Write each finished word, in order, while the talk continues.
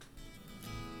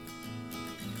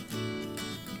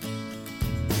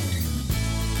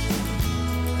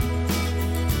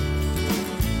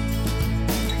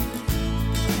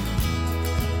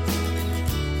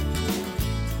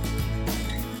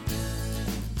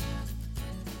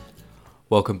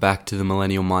Welcome back to the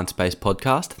Millennial Mindspace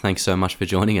podcast. Thanks so much for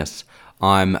joining us.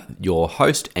 I'm your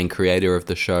host and creator of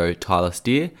the show, Tyler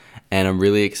Steer, and I'm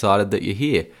really excited that you're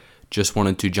here. Just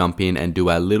wanted to jump in and do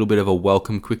a little bit of a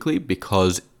welcome quickly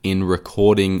because in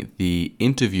recording the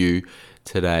interview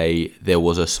today, there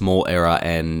was a small error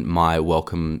and my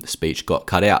welcome speech got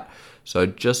cut out. So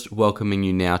just welcoming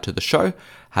you now to the show.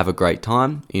 Have a great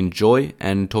time, enjoy,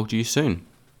 and talk to you soon.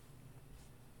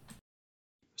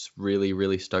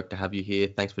 Really stoked to have you here.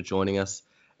 Thanks for joining us,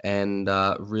 and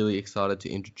really excited to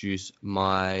introduce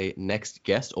my next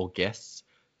guest or guests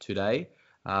today.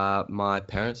 My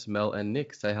parents, Mel and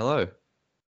Nick. Say hello.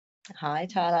 Hi,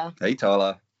 Tyler. Hey,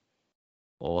 Tyler.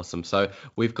 Awesome. So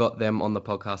we've got them on the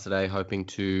podcast today, hoping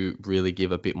to really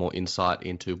give a bit more insight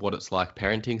into what it's like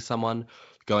parenting someone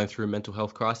going through a mental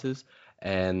health crisis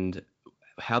and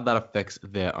how that affects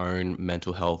their own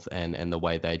mental health and the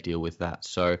way they deal with that.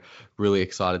 So really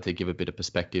excited to give a bit of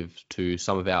perspective to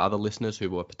some of our other listeners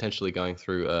who are potentially going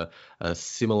through a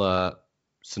similar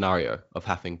scenario of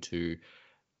having to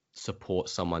support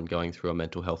someone going through a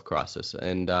mental health crisis.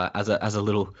 And as a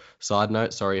little side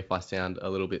note, sorry if I sound a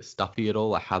little bit stuffy at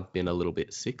all. I have been a little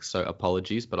bit sick, so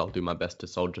apologies, but I'll do my best to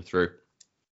soldier through.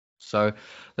 So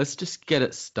let's just get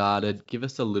it started. Give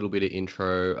us a little bit of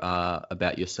intro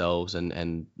about yourselves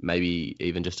and maybe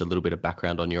even just a little bit of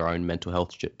background on your own mental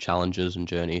health challenges and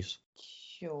journeys.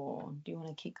 Sure. Do you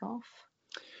want to kick off?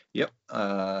 Yep.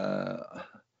 I'm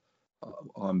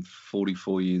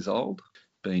 44 years old,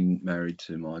 been married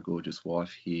to my gorgeous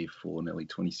wife here for nearly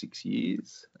 26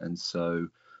 years. And so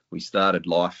we started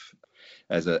life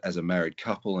as a married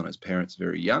couple and as parents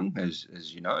very young, as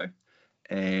you know.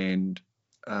 And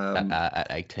At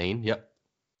 18, yep.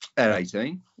 At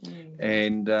 18.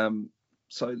 And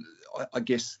so I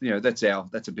guess, that's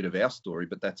a bit of our story,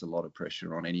 but that's a lot of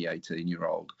pressure on any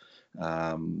 18-year-old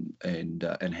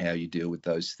and how you deal with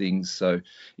those things. So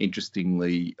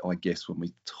interestingly, I guess when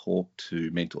we talk to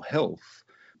mental health,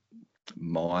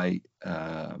 my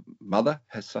mother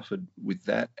has suffered with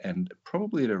that, and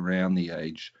probably at around the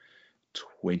age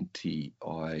 20,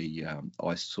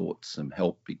 I sought some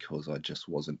help because I just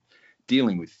wasn't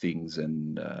dealing with things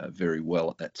and very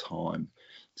well at that time.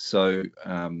 So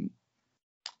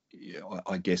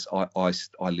I guess I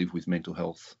live with mental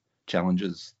health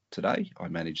challenges today. I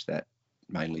manage that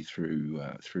mainly through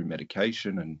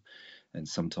medication and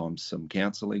sometimes some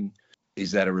counselling.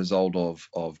 Is that a result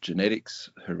of genetics,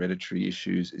 hereditary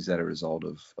issues? Is that a result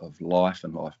of life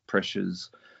and life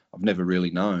pressures? I've never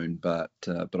really known, but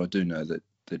I do know that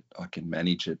I can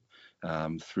manage it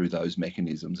through those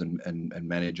mechanisms and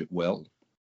manage it well.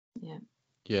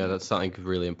 Yeah, that's something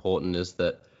really important, is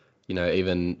that,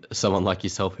 even someone like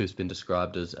yourself who's been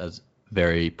described as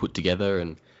very put together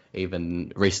and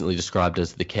even recently described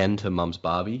as the Ken to Mum's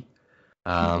Barbie,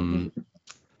 that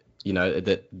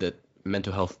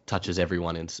mental health touches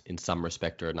everyone in some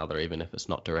respect or another, even if it's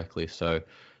not directly. So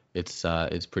it's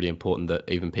pretty important that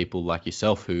even people like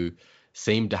yourself who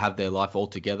seem to have their life all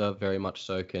together very much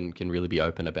so can really be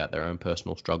open about their own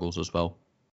personal struggles as well.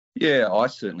 Yeah, I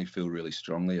certainly feel really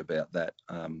strongly about that.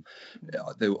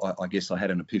 I guess I had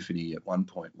an epiphany at one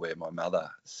point where my mother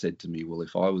said to me, well,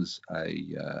 if I was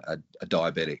a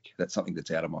diabetic, that's something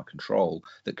that's out of my control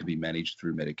that can be managed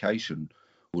through medication,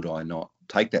 would I not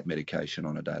take that medication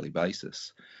on a daily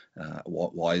basis?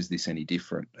 Why is this any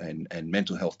different? And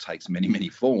mental health takes many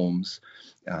forms,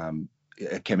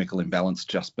 a chemical imbalance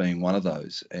just being one of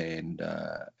those. And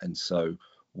so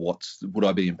would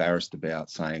I be embarrassed about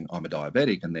saying I'm a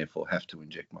diabetic and therefore have to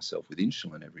inject myself with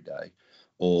insulin every day?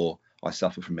 Or I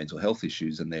suffer from mental health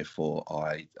issues and therefore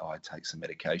I take some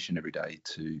medication every day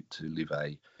to live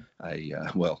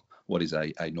what is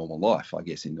a normal life, I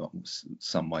guess, in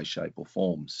some way, shape or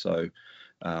form. So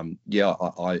I'm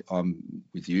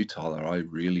with you, Tyler. I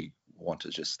really want to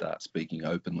just start speaking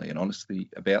openly and honestly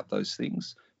about those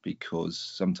things, because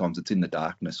sometimes it's in the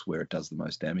darkness where it does the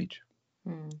most damage.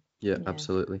 Yeah,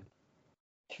 absolutely.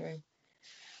 True.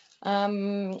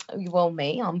 Well,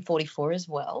 I'm 44 as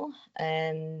well,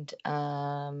 and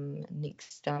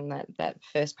Nick's done that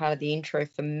first part of the intro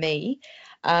for me.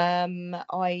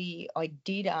 I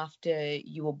did, after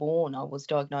you were born, I was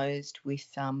diagnosed with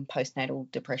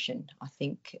postnatal depression. I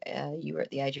think you were at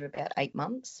the age of about 8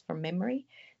 months from memory.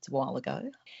 It's a while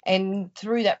ago. And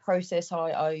through that process,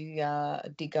 I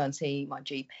did go and see my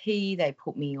GP. They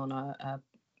put me on a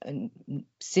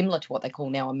similar to what they call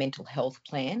now a mental health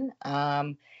plan.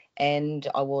 And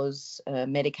I was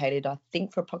medicated, I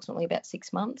think, for approximately about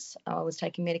 6 months. I was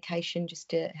taking medication just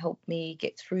to help me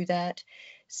get through that,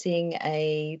 seeing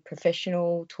a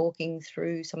professional, talking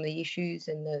through some of the issues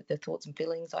and the thoughts and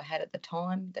feelings I had at the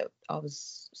time that I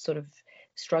was sort of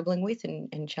struggling with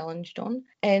and challenged on.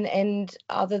 And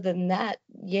other than that,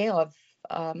 yeah,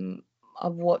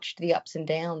 I've watched the ups and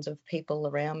downs of people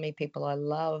around me, people I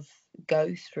love,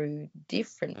 go through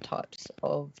different types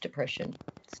of depression.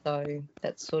 So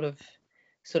that's sort of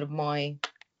my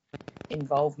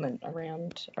involvement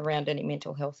around any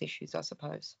mental health issues, I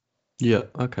suppose. Yeah,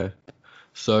 okay.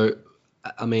 So,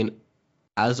 I mean,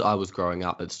 as I was growing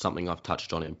up, it's something I've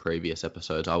touched on in previous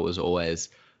episodes. I was always,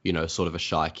 sort of a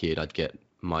shy kid. I'd get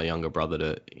my younger brother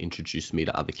to introduce me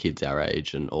to other kids our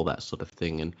age and all that sort of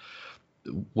thing. And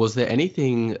was there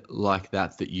anything like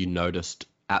that you noticed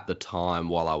at the time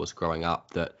while I was growing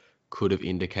up that could have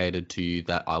indicated to you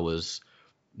that I was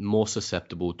more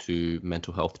susceptible to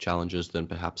mental health challenges than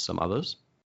perhaps some others?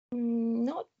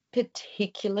 Not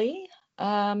particularly.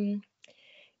 In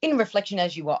reflection,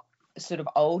 as you are sort of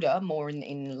older, more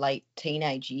in late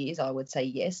teenage years, I would say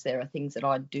yes, there are things that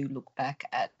I do look back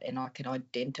at and I can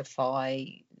identify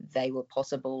they were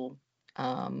possible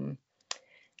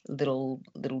little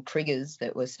triggers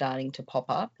that were starting to pop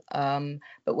up.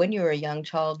 But when you were a young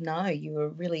child, no, you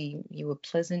were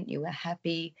pleasant, you were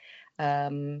happy.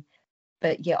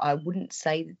 But yeah, I wouldn't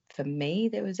say for me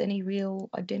there was any real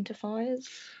identifiers.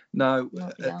 No,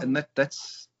 and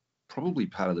that's probably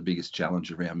part of the biggest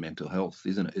challenge around mental health,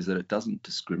 isn't it? Is that it doesn't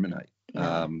discriminate.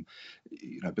 No.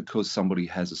 Because somebody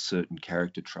has a certain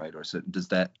character trait or a certain is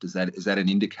that an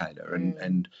indicator?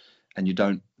 And you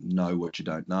don't know what you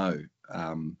don't know.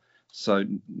 So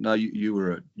no, you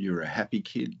were a happy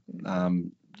kid.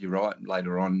 You're right.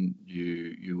 Later on,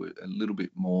 you were a little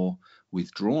bit more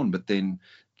withdrawn, but then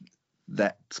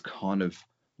that's kind of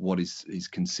what is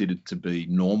considered to be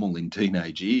normal in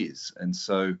teenage years. And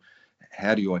so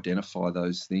how do you identify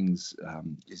those things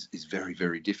is very,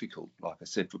 very difficult. Like I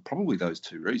said, for probably those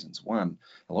two reasons. One,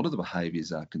 a lot of the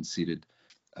behaviours are considered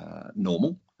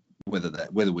normal,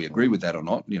 whether we agree with that or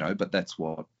not, but that's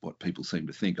what people seem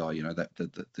to think. That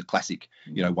the classic,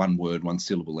 one word, one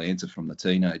syllable answer from the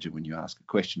teenager when you ask a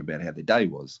question about how their day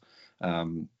was.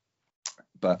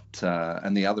 But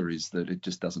and the other is that it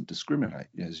just doesn't discriminate.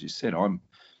 As you said,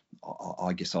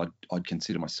 I guess I'd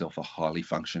consider myself a highly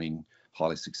functioning,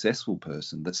 highly successful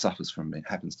person that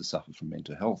happens to suffer from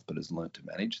mental health, but has learnt to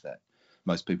manage that.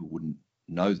 Most people wouldn't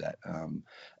know that,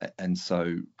 and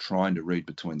so trying to read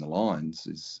between the lines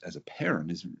as a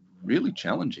parent is really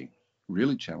challenging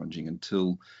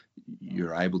until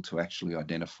you're able to actually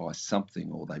identify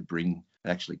something, or they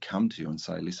actually come to you and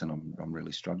say, listen, I'm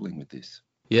really struggling with this.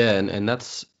 Yeah, and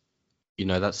that's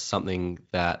that's something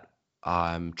that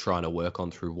I'm trying to work on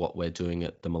through what we're doing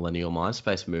at the Millennial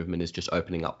MySpace movement, is just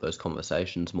opening up those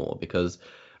conversations more, because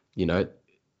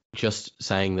just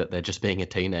saying that they're just being a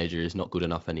teenager is not good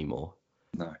enough anymore.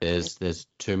 No. There's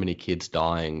too many kids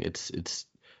dying. It's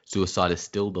suicide is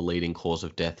still the leading cause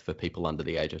of death for people under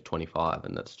the age of 25,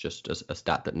 and that's just a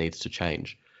stat that needs to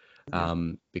change.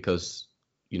 Because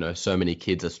so many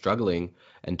kids are struggling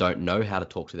and don't know how to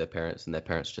talk to their parents, and their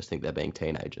parents just think they're being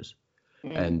teenagers.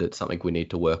 And it's something we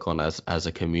need to work on as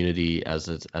a community, as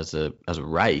a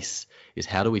race, is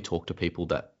how do we talk to people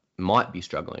that might be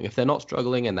struggling? If they're not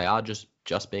struggling and they are just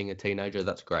being a teenager,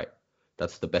 that's great.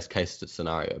 That's the best case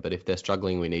scenario. But if they're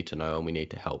struggling, we need to know and we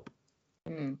need to help.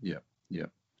 Yeah.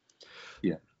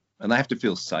 And they have to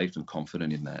feel safe and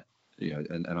confident in that.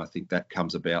 And I think that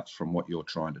comes about from what you're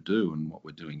trying to do and what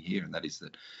we're doing here, and that is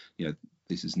that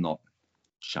this is not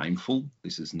shameful.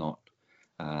 This is not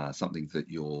something that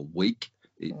you're weak.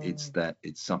 It's that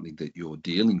it's something that you're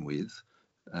dealing with,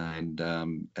 and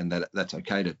that's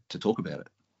okay to talk about it.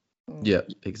 Yeah,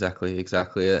 exactly.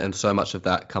 And so much of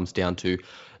that comes down to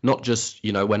not just,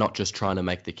 we're not just trying to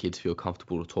make the kids feel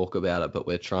comfortable to talk about it, but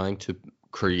we're trying to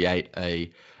create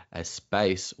a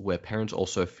space where parents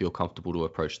also feel comfortable to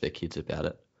approach their kids about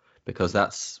it, because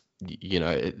that's,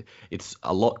 it's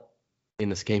a lot in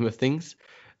the scheme of things.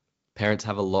 Parents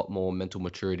have a lot more mental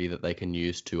maturity that they can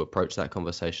use to approach that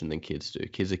conversation than kids do.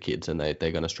 Kids are kids, and they're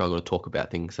going to struggle to talk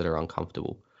about things that are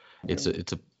uncomfortable. It's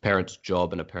a parent's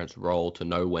job and a parent's role to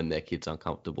know when their kid's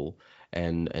uncomfortable,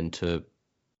 and to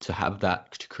have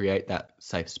that, to create that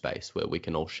safe space where we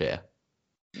can all share.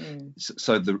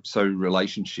 So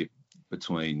relationship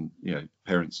between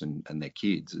parents and their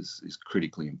kids is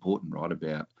critically important, right?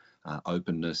 About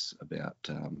openness, about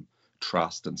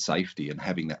trust and safety, and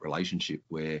having that relationship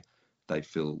where they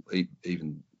feel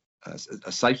even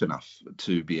safe enough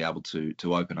to be able to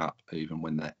open up even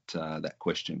when that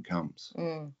question comes.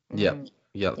 Yeah,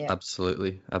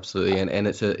 absolutely. And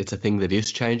it's a thing that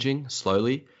is changing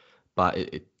slowly, but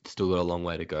it's still got a long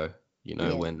way to go.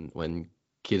 When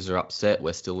kids are upset,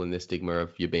 we're still in this stigma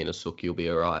of, you're being a sook, you'll be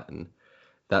all right, and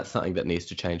that's something that needs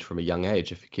to change from a young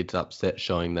age. If your kid's upset,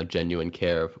 showing the genuine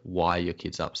care of why your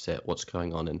kid's upset, what's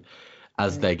going on. And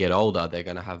as they get older, they're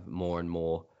going to have more and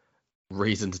more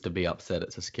reasons to be upset.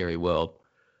 It's a scary world.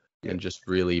 Yeah. And just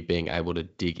really being able to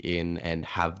dig in and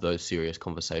have those serious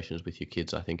conversations with your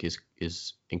kids, I think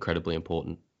is incredibly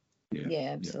important.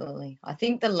 Yeah, absolutely. I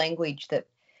think the language that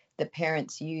the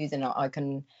parents use, and I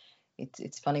can,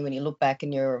 it's funny when you look back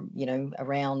and you're,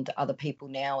 around other people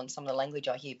now, and some of the language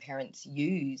I hear parents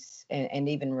use, and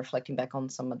even reflecting back on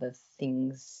some of the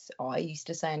things I used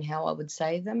to say and how I would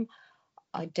say them,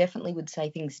 I definitely would say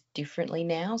things differently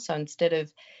now. So instead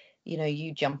of,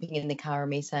 you jumping in the car and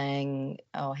me saying,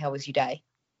 "Oh, how was your day?"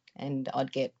 and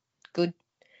I'd get good,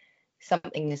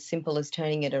 something as simple as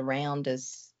turning it around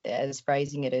as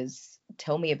phrasing it as,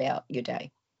 "Tell me about your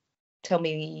day. Tell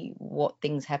me what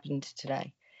things happened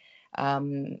today."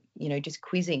 Just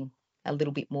quizzing a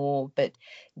little bit more, but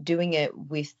doing it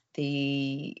with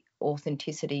the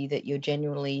authenticity that you're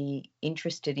genuinely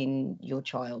interested in your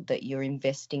child, that you're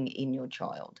investing in your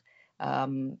child,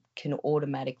 can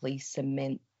automatically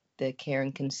cement the care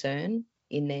and concern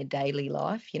in their daily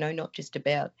life. Not just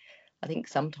about, I think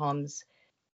sometimes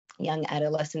young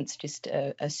adolescents just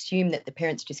assume that the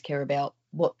parents just care about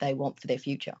what they want for their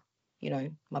future.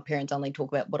 My parents only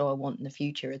talk about what do I want in the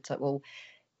future. It's like, well,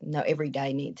 no, every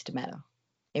day needs to matter.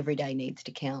 Every day needs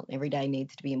to count. Every day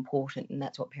needs to be important. And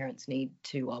that's what parents need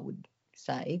to, I would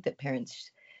say, that parents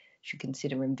should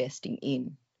consider investing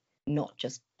in, not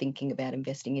just thinking about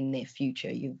investing in their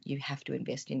future. You have to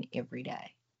invest in every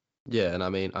day. Yeah, and I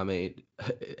mean,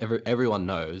 everyone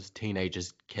knows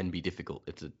teenagers can be difficult.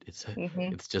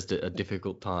 It's just a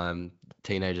difficult time.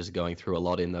 Teenagers are going through a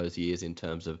lot in those years in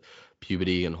terms of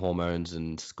puberty and hormones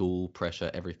and school pressure,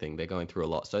 everything. They're going through a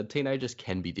lot. So teenagers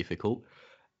can be difficult.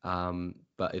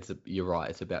 But you're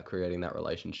right. It's about creating that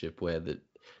relationship where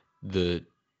the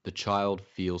child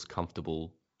feels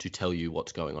comfortable to tell you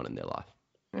what's going on in their life.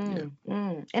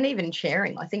 And even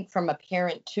sharing, I think, from a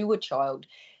parent to a child,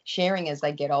 sharing as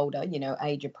they get older,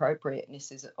 age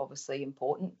appropriateness is obviously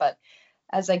important, but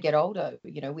as they get older,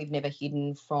 we've never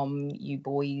hidden from you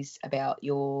boys about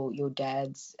your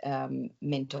dad's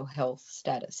mental health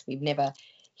status. We've never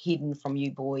hidden from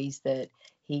you boys that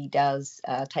he does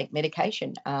take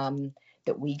medication,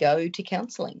 that we go to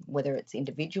counselling, whether it's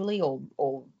individually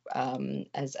or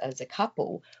as a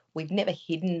couple. We've never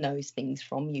hidden those things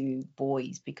from you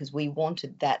boys because we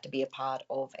wanted that to be a part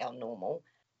of our normal,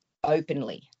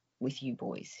 openly with you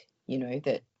boys,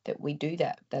 that we do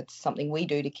that. That's something we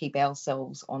do to keep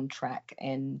ourselves on track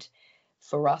and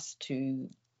for us to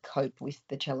cope with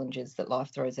the challenges that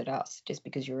life throws at us. Just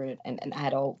because you're an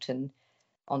adult and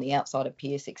on the outside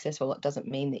appear successful, it doesn't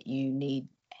mean that you need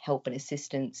help and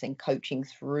assistance and coaching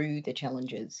through the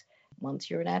challenges. Once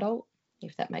you're an adult,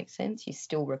 if that makes sense, you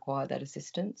still require that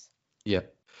assistance. Yeah.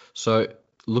 So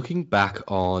looking back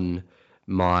on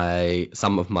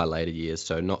some of my later years,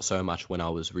 so not so much when I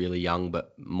was really young,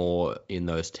 but more in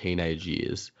those teenage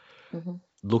years,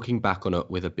 looking back on it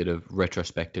with a bit of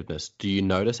retrospectiveness, do you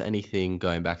notice anything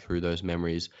going back through those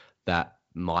memories that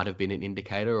might have been an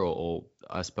indicator or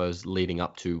I suppose leading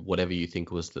up to whatever you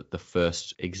think was the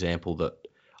first example that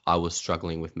I was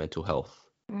struggling with mental health?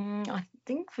 I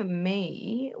think for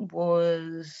me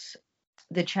was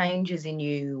the changes in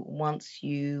you once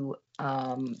you,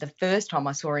 the first time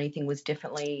I saw anything was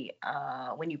definitely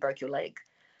when you broke your leg.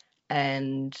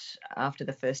 And after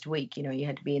the first week, you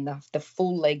had to be in the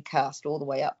full leg cast all the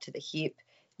way up to the hip.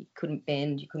 You couldn't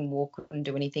bend, you couldn't walk, couldn't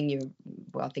do anything.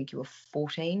 I think you were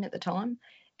 14 at the time.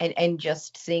 And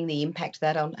just seeing the impact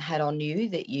that had on you,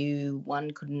 that you,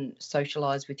 one, couldn't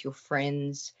socialise with your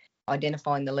friends,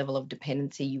 identifying the level of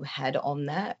dependency you had on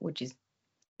that, which is,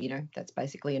 that's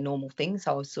basically a normal thing.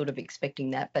 So I was sort of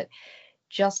expecting that. But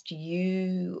just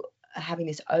you having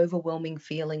this overwhelming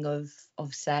feeling of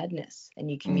sadness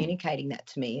and you communicating that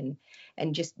to me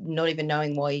and just not even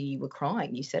knowing why you were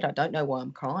crying. You said, "I don't know why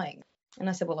I'm crying." And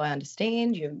I said, "Well, I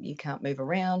understand. You can't move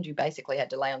around. You basically had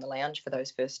to lay on the lounge for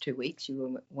those first 2 weeks.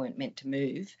 You weren't meant to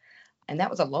move." And that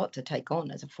was a lot to take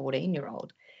on as a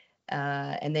 14-year-old.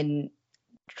 And then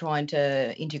trying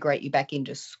to integrate you back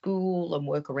into school and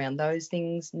work around those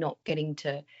things, not getting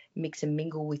to mix and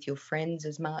mingle with your friends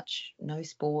as much, no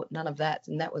sport, none of that.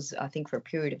 And that was, I think, for a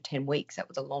period of 10 weeks. That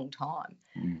was a long time.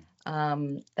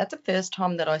 That's the first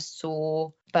time that I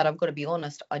saw, but I've got to be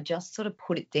honest, I just sort of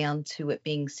put it down to it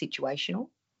being situational.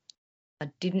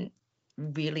 I didn't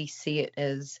really see it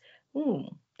as,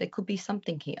 there could be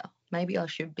something here. Maybe I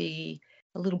should be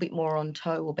a little bit more on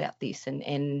toe about this and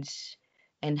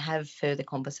have further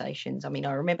conversations. I mean,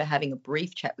 I remember having a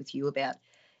brief chat with you about,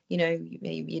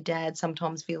 your dad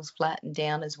sometimes feels flat and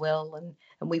down as well, and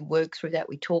we work through that,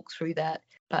 we talk through that.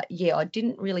 But yeah, I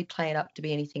didn't really play it up to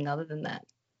be anything other than that.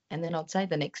 And then I'd say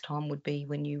the next time would be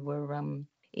when you were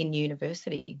in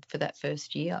university for that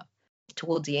first year.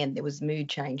 Towards the end, there was mood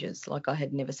changes like I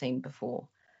had never seen before,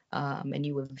 and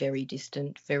you were very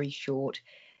distant, very short.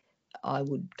 I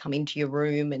would come into your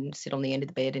room and sit on the end of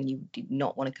the bed, and you did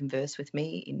not want to converse with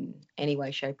me in any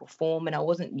way, shape, or form. And I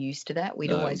wasn't used to that.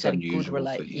 We'd always had a good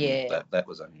relationship. That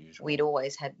was unusual. We'd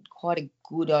always had quite a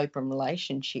good open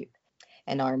relationship.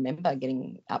 And I remember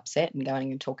getting upset and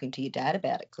going and talking to your dad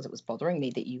about it because it was bothering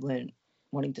me that you weren't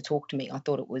wanting to talk to me. I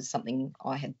thought it was something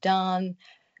I had done.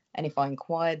 And if I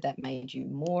inquired, that made you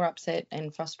more upset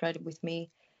and frustrated with me.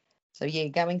 So, yeah,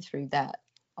 going through that,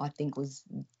 I think, was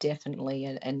definitely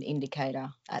an indicator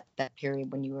at that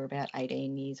period when you were about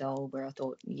 18 years old, where I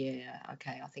thought, yeah,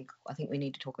 okay, I think we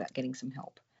need to talk about getting some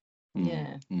help.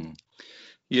 Yeah.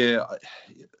 Yeah.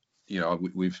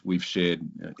 We've shared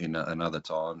in other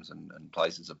times and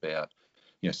places about,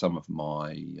 some of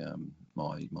my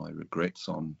my regrets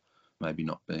on maybe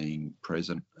not being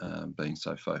present, being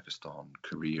so focused on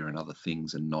career and other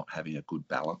things, and not having a good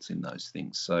balance in those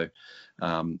things. So,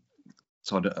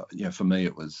 for me,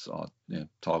 it was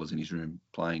Tyler's in his room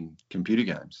playing computer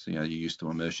games. You used to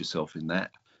immerse yourself in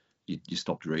that. You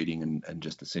stopped reading and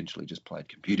just essentially just played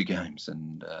computer games.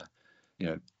 And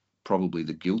probably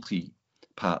the guilty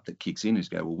part that kicks in is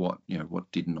go, well,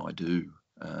 what didn't I do,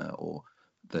 or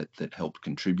that helped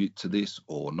contribute to this,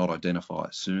 or not identify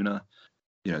it sooner.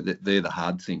 They're the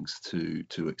hard things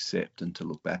to accept and to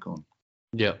look back on.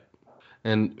 Yeah.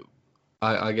 And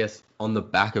I guess on the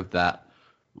back of that,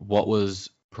 what was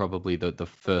probably the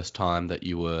first time that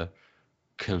you were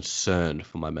concerned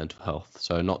for my mental health?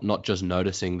 So not just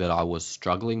noticing that I was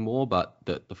struggling more, but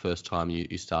that the first time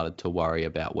you started to worry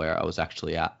about where I was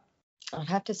actually at. I'd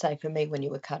have to say, for me, when you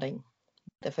were cutting,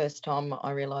 the first time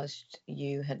I realised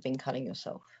you had been cutting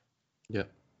yourself. Yeah.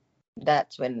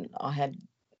 That's when I had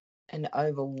an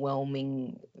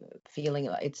overwhelming feeling.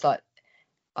 It's like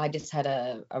I just had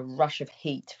a rush of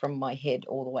heat from my head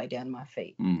all the way down my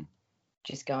feet.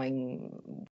 Just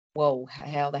going, whoa,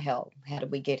 how the hell? How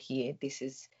did we get here?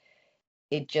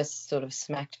 It just sort of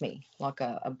smacked me like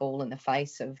a ball in the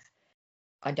face of,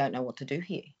 I don't know what to do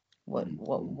here.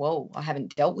 Whoa, I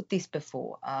haven't dealt with this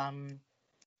before. I'm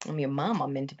your mum.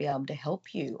 I'm meant to be able to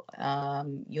help you.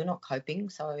 You're not coping,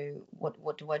 so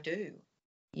what do I do?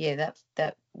 Yeah,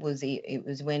 that was it. It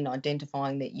was when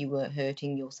identifying that you were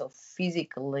hurting yourself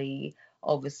physically,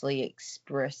 obviously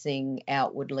expressing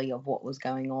outwardly of what was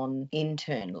going on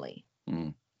internally.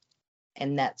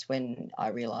 And that's when I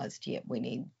realised, we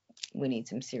need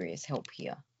some serious help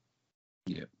here.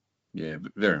 Yeah,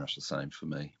 very much the same for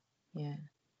me.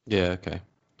 Yeah, okay.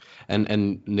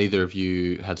 And neither of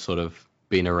you had sort of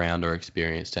been around or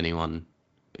experienced anyone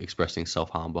expressing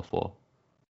self-harm before?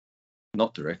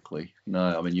 Not directly,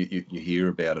 no. I mean, you hear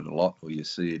about it a lot, or you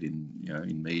see it in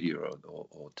in media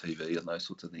or TV and those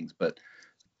sorts of things, but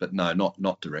no,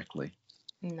 not directly.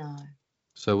 No.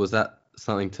 So was that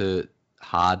something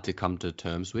hard to come to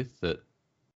terms with, that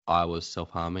I was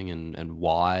self-harming, and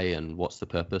why, and what's the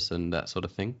purpose, and that sort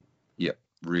of thing? Yeah,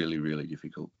 really, really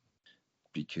difficult,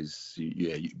 because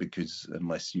because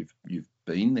unless you've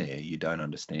been there, you don't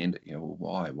understand it.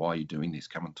 Why are you doing this?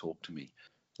 Come and talk to me.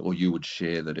 Or you would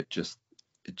share that it just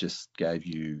gave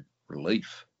you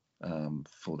relief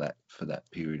for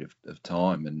that period of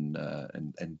time,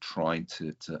 and trying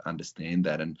to understand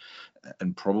that, and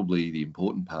probably the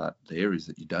important part there is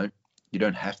that you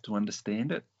don't have to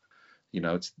understand it.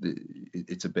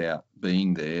 It's about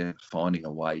being there, finding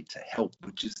a way to help,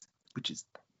 which is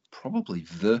probably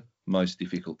the most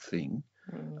difficult thing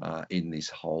in this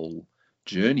whole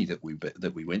journey that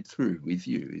we went through with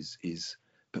you is.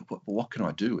 But what can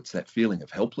I do? It's that feeling of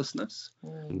helplessness.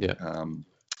 Yeah.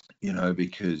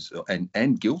 Because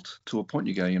and guilt to a point.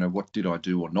 You go, what did I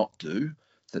do or not do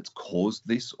that's caused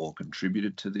this or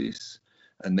contributed to this?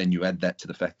 And then you add that to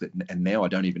the fact that, and now I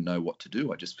don't even know what to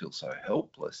do. I just feel so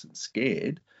helpless and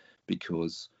scared,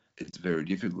 because it's very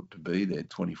difficult to be there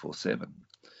 24/7.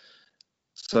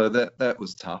 So that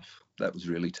was tough. That was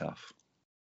really tough.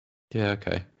 Yeah,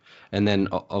 okay. And then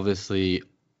obviously,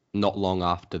 not long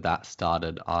after that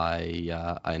started,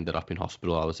 I ended up in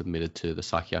hospital. I was admitted to the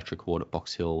psychiatric ward at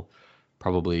Box Hill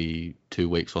probably 2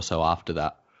 weeks or so after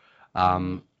that.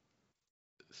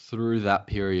 Through that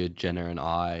period, Jenna and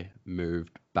I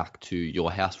moved back to your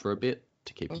house for a bit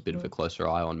to keep a bit of a closer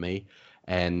eye on me.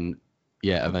 And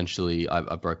yeah, eventually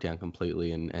I broke down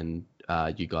completely, and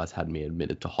you guys had me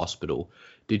admitted to hospital.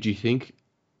 Did you think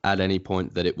at any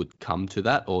point that it would come to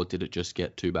that, or did it just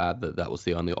get too bad that that was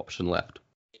the only option left?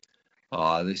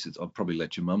 I'll probably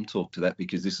let your mum talk to that,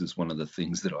 because this is one of the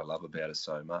things that I love about her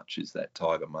so much, is that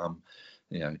tiger mum.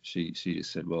 You know, she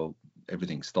just said, well,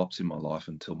 everything stops in my life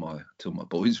until my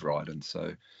boy's right, and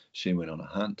so she went on a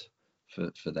hunt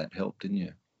for that help, didn't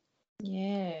you?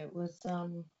 Yeah, it was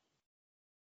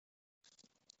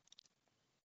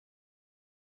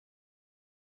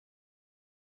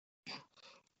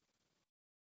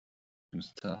It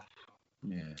was tough.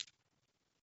 Yeah.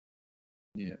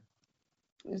 Yeah.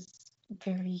 it was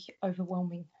very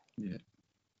overwhelming. Yeah.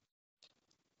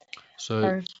 I So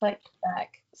reflect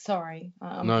back. Sorry.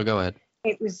 no, go ahead.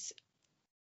 It was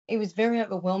very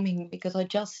overwhelming because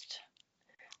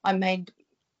I made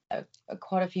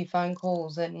quite a few phone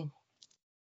calls, and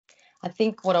I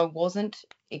think what I wasn't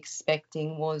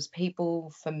expecting was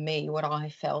people, for me, what I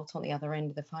felt on the other end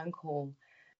of the phone call.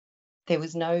 There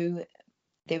was no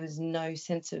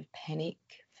sense of panic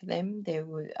for them.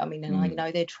 And I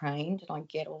know they're trained and I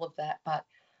get all of that, but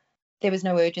there was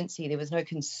no urgency. There was no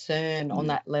concern on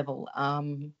that level.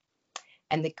 And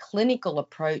the clinical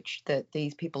approach that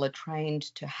these people are trained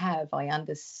to have, I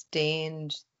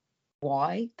understand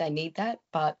why they need that.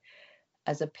 But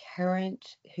as a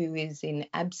parent who is in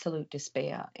absolute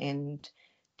despair and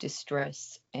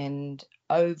distress and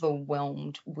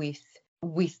overwhelmed with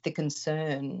the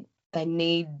concern, they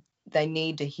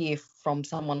need to hear from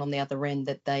someone on the other end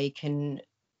that they can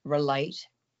relate.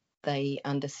 They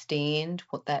understand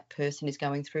what that person is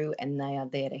going through, and they are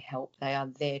there to help. They are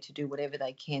there to do whatever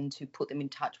they can to put them in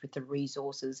touch with the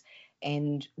resources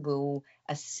and will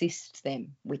assist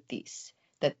them with this.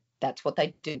 That's what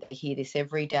they do. They hear this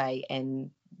every day, and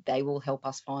they will help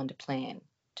us find a plan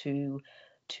to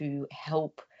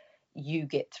help you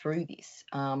get through this.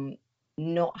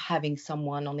 Not having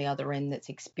someone on the other end that's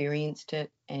experienced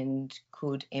it and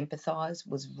could empathise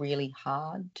was really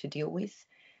hard to deal with,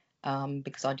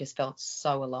 because I just felt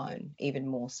so alone, even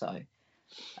more so.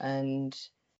 And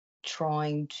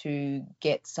trying to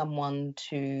get someone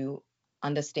to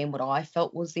understand what I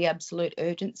felt was the absolute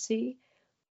urgency,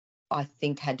 I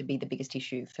think, had to be the biggest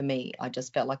issue for me. I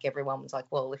just felt like everyone was like,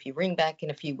 well, if you ring back in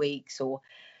a few weeks, or,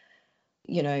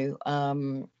 you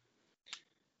know,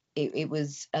 it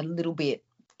was a little bit,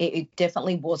 it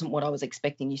definitely wasn't what I was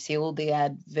expecting. You see all the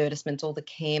advertisements, all the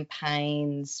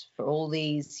campaigns for all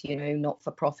these,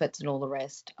 not-for-profits and all the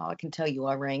rest. I can tell you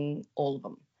I rang all of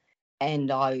them. And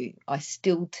I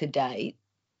still, to date,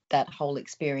 that whole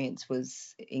experience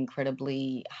was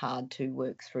incredibly hard to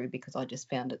work through, because I just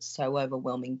found it so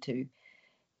overwhelming to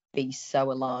be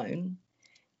so alone.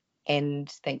 And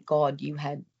thank God you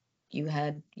had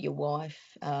your wife,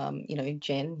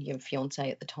 Jen, your fiance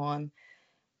at the time.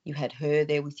 You had her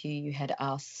there with you. You had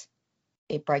us.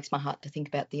 It breaks my heart to think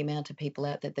about the amount of people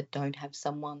out there that don't have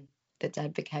someone that's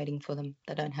advocating for them.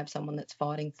 They don't have someone that's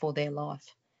fighting for their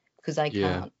life, because they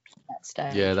can't at that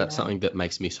stage. Yeah, that's something that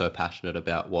makes me so passionate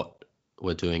about what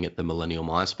we're doing at the Millennial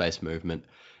Mindspace movement.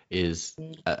 Is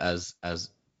as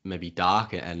maybe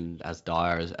dark and as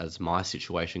dire as my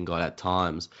situation got at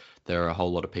times, there are a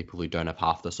whole lot of people who don't have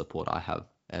half the support I have,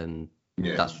 and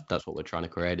that's what we're trying to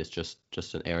create, is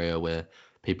just an area where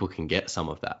people can get some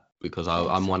of that, because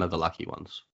I'm one of the lucky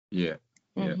ones. Yeah.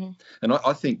 And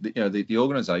I think that, the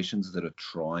organisations that are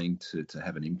trying to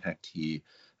have an impact here,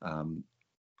 I'm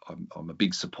a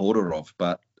big supporter of,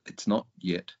 but it's not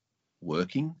yet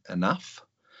working enough.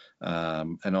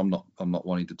 And I'm not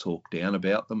wanting to talk down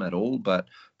about them at all, but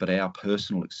our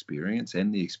personal experience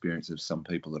and the experience of some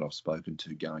people that I've spoken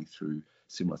to going through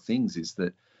similar things is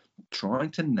that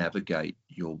trying to navigate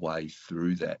your way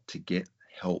through that to get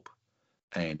help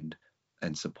and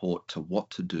support to what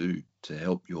to do to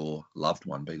help your loved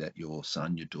one, be that your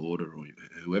son, your daughter, or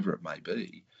whoever it may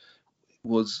be,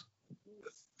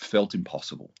 felt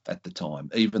impossible at the time,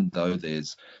 even though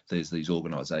there's these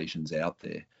organisations out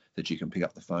there that you can pick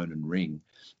up the phone and ring.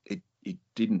 It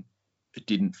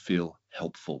didn't feel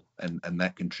helpful, and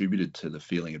that contributed to the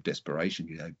feeling of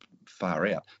desperation. Far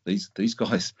out. These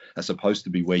guys are supposed to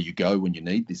be where you go when you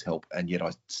need this help, and yet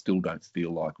I still don't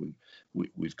feel like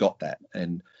we've got that.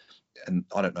 And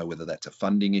I don't know whether that's a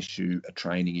funding issue, a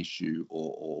training issue,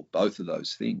 or both of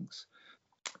those things.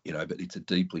 But it's a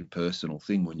deeply personal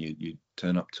thing when you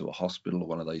turn up to a hospital or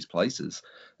one of these places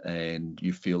and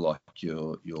you feel like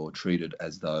you're treated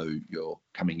as though you're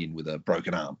coming in with a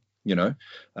broken arm.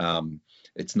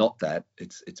 It's not that.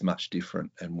 It's much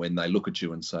different. And when they look at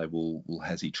you and say, well,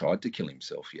 has he tried to kill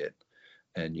himself yet?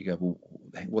 And you go, well,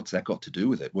 what's that got to do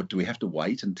with it? What do we have to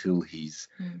wait until he's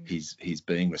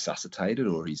being resuscitated,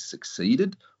 or he's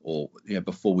succeeded, or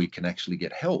before we can actually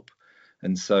get help?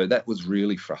 And so that was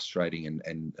really frustrating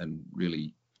and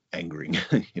really angering,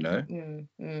 you know.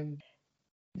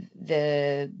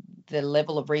 The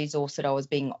level of resource that I was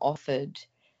being offered,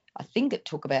 I think it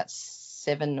took about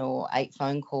 7 or 8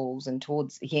 phone calls, and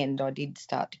towards the end I did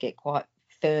start to get quite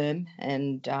firm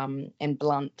and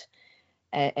blunt,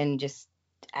 and just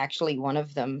actually one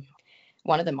of them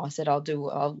I said,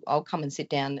 I'll come and sit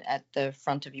down at the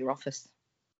front of your office.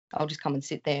 I'll just come and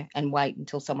sit there and wait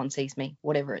until someone sees me,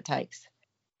 whatever it takes,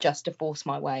 just to force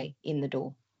my way in the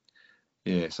door.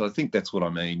 Yeah, so I think that's what I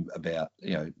mean about,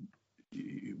 you know,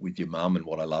 with your mum, and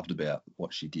what I loved about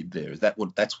what she did there is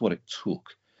that's what it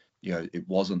took. You know, it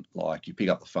wasn't like you pick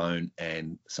up the phone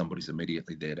and somebody's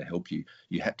immediately there to help you.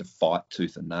 You had to fight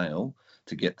tooth and nail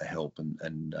to get the help,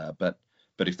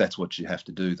 but if that's what you have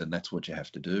to do, then that's what you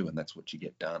have to do, and that's what you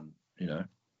get done, you know.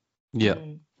 Yeah.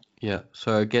 Yeah.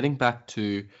 So getting back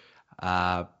to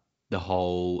the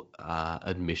whole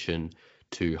admission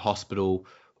to hospital,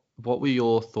 what were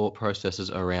your thought processes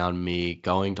around me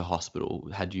going to hospital?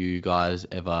 Had you guys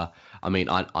ever, I mean,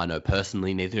 I know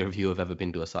personally neither of you have ever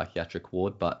been to a psychiatric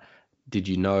ward, but did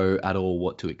you know at all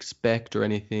what to expect or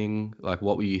anything? Like,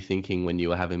 what were you thinking when you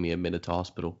were having me admitted to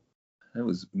hospital? It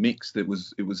was mixed. It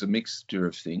was a mixture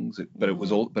of things, but it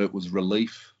was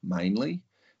relief mainly,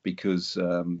 because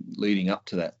leading up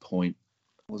to that point,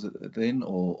 was it then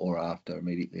or after,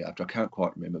 immediately after? I can't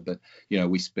quite remember, but you know,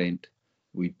 we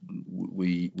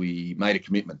made a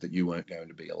commitment that you weren't going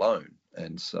to be alone,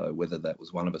 and so whether that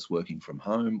was one of us working from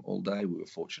home all day, we were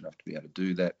fortunate enough to be able to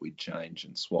do that. We'd change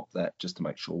and swap that just to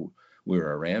make sure we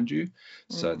were around you,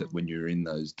 so that when you're in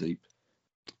those deep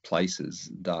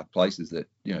dark places, that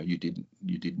you know you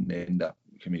didn't end up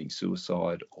committing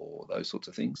suicide or those sorts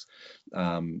of things.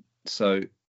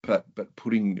 But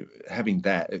having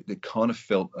that, it kind of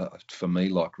felt for me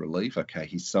like relief. Okay,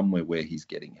 he's somewhere where he's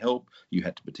getting help. You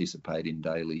had to participate in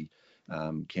daily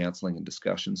counselling and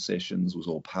discussion sessions, was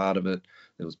all part of it.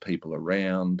 There was people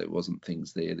around. There wasn't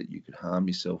things there that you could harm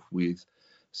yourself with.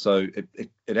 So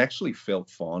it actually felt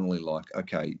finally like,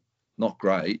 okay, not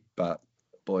great, but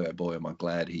boy, oh boy, am I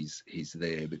glad he's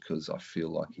there, because I feel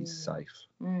like he's safe.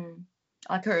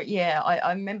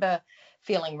 I remember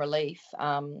feeling relief.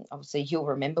 Obviously, you'll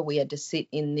remember we had to sit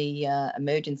in the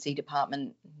emergency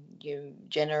department, you,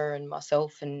 Jenna, and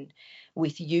myself, and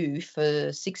with you for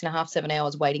 6.5, 7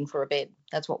 hours waiting for a bed.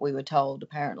 That's what we were told,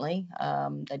 apparently.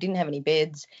 They didn't have any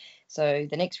beds. So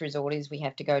the next resort is we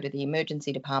have to go to the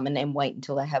emergency department and wait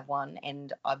until they have one.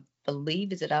 And I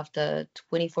believe, is it after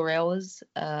 24 hours,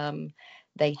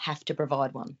 they have to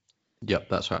provide one. Yep,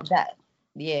 that's right.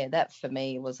 That for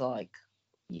me was like,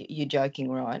 you're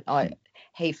joking, right?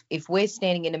 If we're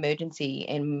standing in emergency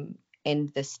and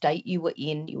the state you were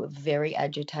in, you were very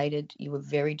agitated, you were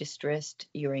very distressed,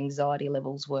 your anxiety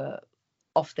levels were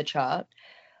off the chart.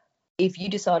 If you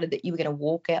decided that you were going to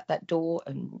walk out that door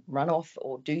and run off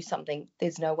or do something,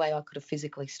 there's no way I could have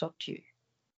physically stopped you.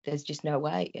 There's just no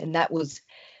way. And that was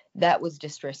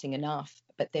distressing enough.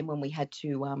 But then when we had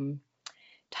to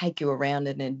take you around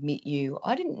and admit you,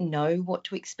 I didn't know what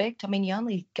to expect. I mean, you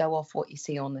only go off what you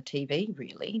see on the TV,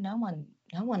 really. No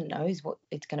one knows what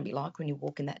it's going to be like when you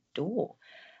walk in that door.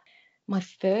 My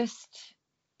first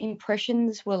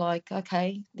impressions were like,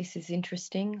 okay, this is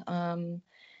interesting.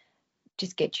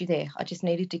 Just get you there. I just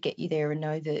needed to get you there and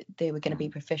know that there were going to be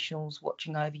professionals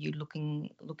watching over you,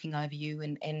 looking over you,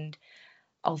 and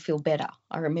I'll feel better.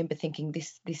 I remember thinking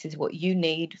this is what you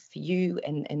need for you,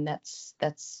 and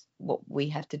that's what we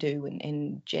have to do.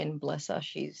 And Jen, bless her,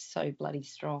 she's so bloody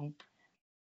strong.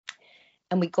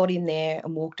 And we got in there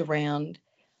and walked around.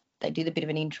 They did a bit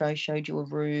of an intro, showed you a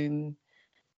room,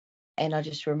 and I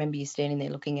just remember you standing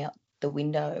there looking out the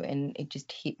window, and it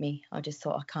just hit me. I just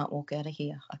thought, I can't walk out of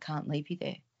here. I can't leave you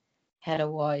there. How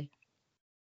do I?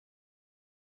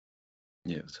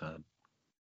 Yeah, it was hard.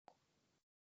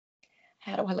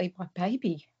 How do I leave my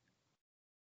baby?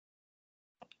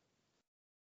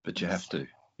 But you have to.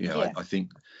 You know, yeah. I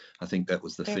think that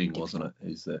was the very thing, difficult. Wasn't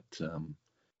it? Is that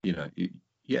you know,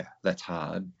 that's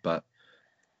hard, but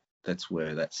that's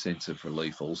where that sense of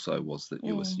relief also was, that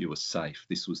you were safe.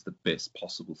 This was the best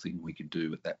possible thing we could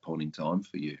do at that point in time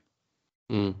for you.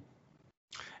 Yeah.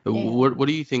 What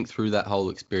do you think through that whole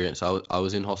experience? I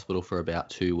was in hospital for about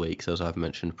 2 weeks, as I've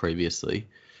mentioned previously.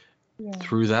 Yeah.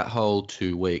 Through that whole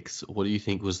 2 weeks, what do you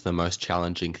think was the most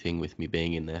challenging thing with me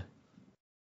being in there?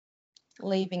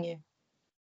 Leaving you.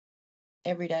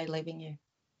 Every day leaving you.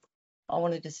 I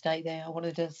wanted to stay there. I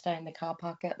wanted to stay in the car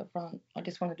park out the front. I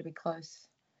just wanted to be close.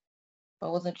 I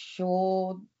wasn't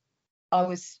sure. I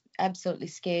was absolutely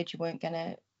scared you weren't going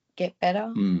to get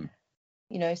better. You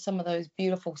know, some of those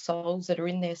beautiful souls that are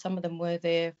in there, some of them were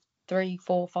there 3,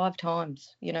 4, 5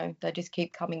 times. You know, they just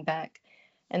keep coming back,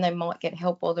 and they might get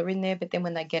help while they're in there, but then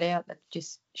when they get out, that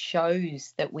just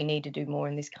shows that we need to do more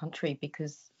in this country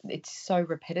because it's so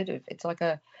repetitive. It's like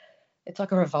a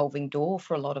revolving door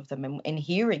for a lot of them. And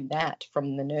hearing that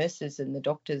from the nurses and the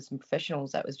doctors and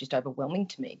professionals, that was just overwhelming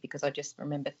to me, because I just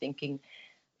remember thinking,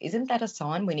 isn't that a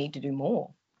sign we need to do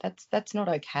more? That's not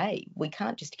okay. We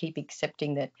can't just keep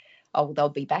accepting that, oh, they'll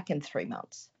be back in 3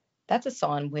 months. That's a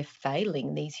sign we're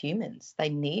failing these humans. They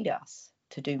need us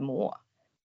to do more.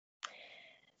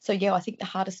 So yeah, I think the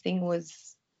hardest thing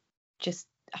was just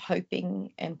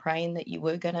hoping and praying that you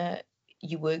were gonna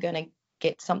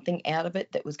get something out of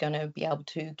it that was going to be able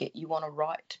to get you on a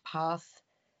right path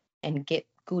and get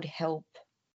good help.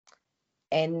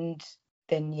 And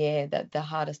then yeah, the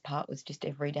hardest part was just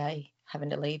every day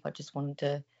having to leave. I just wanted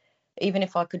to, even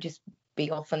if I could just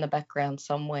be off in the background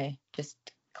somewhere, just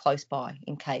close by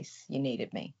in case you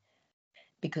needed me.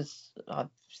 Because I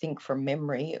think from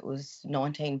memory it was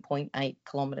 19.8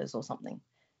 kilometres or something.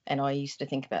 And I used to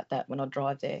think about that when I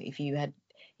drive there.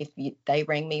 They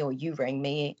rang me or you rang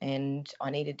me and I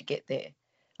needed to get there,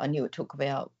 I knew it took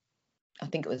about, I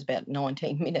think it was about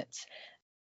 19 minutes.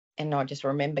 And I just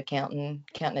remember counting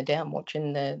it down,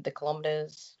 watching the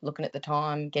kilometres, looking at the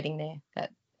time, getting there.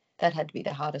 That had to be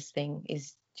the hardest thing,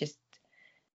 is just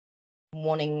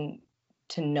wanting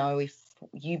to know if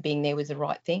you being there was the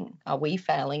right thing. Are we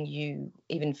failing you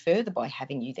even further by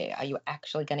having you there? Are you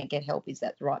actually going to get help? Is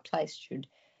that the right place?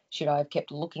 Should I have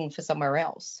kept looking for somewhere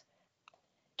else?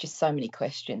 Just so many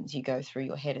questions you go through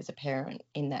your head as a parent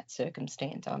in that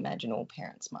circumstance. I imagine all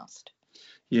parents must.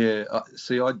 Yeah,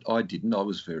 see, I didn't. I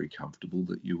was very comfortable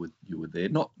that you were there.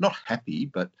 Not happy,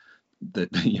 but that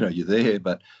you're there,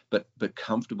 but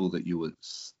comfortable that you were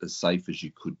as safe as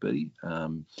you could be.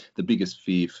 The biggest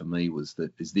fear for me was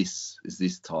that is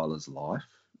this Tyler's life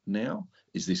now?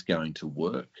 Is this going to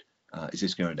work? Is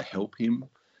this going to help him?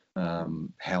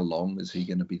 How long is he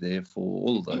going to be there for?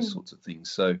 All of those sorts of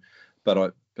things. So, but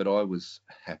I was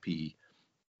happy,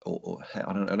 or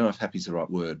I don't know if happy is the right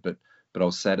word, but I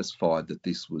was satisfied that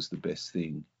this was the best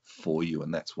thing for you,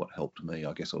 and that's what helped me.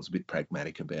 I guess I was a bit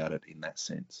pragmatic about it in that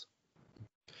sense.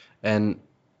 And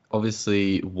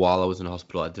obviously, while I was in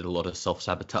hospital, I did a lot of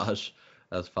self-sabotage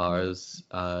as far as,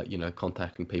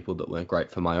 contacting people that weren't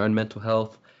great for my own mental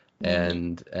health.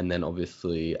 And then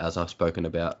obviously, as I've spoken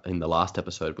about in the last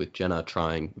episode with Jenna,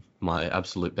 trying my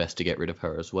absolute best to get rid of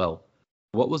her as well.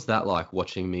 What was that like,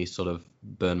 watching me sort of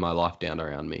burn my life down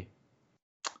around me?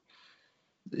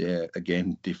 Yeah,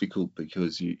 again, difficult,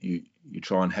 because you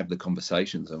try and have the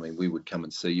conversations. I mean, we would come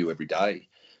and see you every day,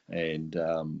 and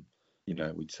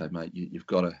we'd say, mate, you've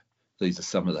got to. These are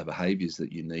some of the behaviours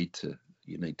that you need to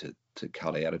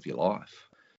cut out of your life.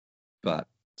 But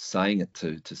saying it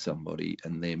to somebody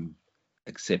and them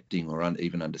accepting or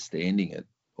even understanding it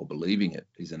or believing it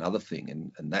is another thing,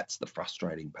 and that's the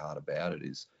frustrating part about it,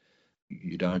 is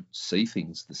you don't see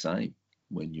things the same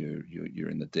when you're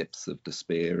in the depths of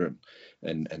despair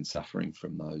and suffering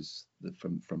from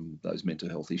those mental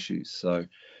health issues. So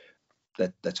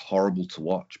that's horrible to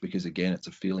watch, because again, it's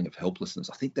a feeling of helplessness.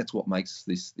 I think that's what makes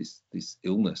this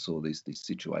illness or this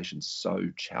situation so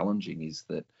challenging, is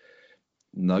that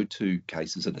no two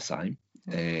cases are the same,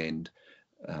 and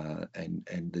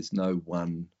there's no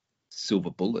one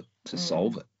silver bullet to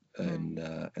solve it.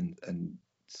 And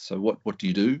so what do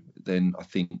you do? Then I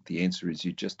think the answer is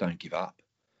you just don't give up.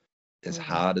 As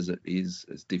hard as it is,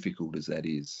 as difficult as that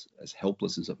is, as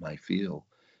helpless as it may feel,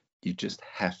 you just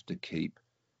have to keep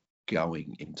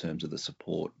going in terms of the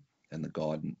support and the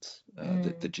guidance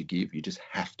that you give. You just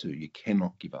have to. You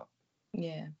cannot give up.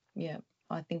 Yeah.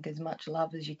 I think as much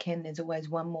love as you can. There's always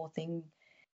one more thing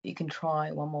you can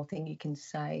try, one more thing you can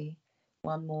say,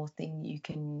 one more thing you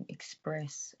can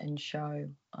express and show.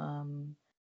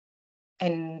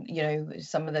 And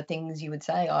some of the things you would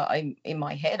say, I in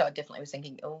my head, I definitely was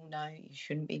thinking, oh no, you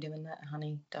shouldn't be doing that,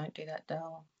 honey. Don't do that,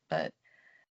 doll. But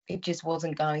it just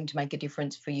wasn't going to make a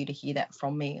difference for you to hear that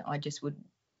from me. I just would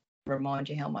remind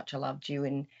you how much I loved you,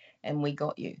 and we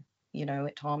got you.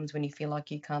 At times when you feel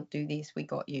like you can't do this, we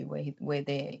got you. We're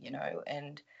there.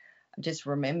 And I just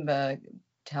remember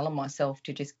telling myself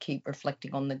to just keep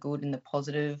reflecting on the good and the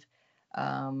positive.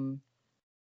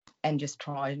 And just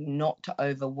try not to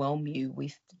overwhelm you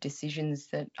with decisions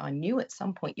that I knew at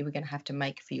some point you were going to have to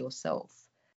make for yourself,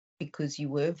 because you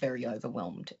were very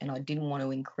overwhelmed, and I didn't want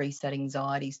to increase that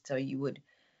anxiety, so you would,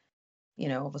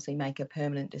 obviously make a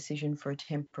permanent decision for a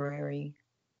temporary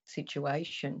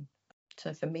situation.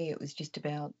 So for me, it was just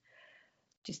about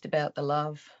the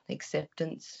love, the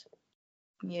acceptance.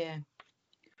 Yeah.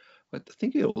 But I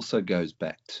think it also goes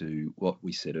back to what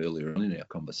we said earlier on in our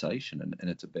conversation, and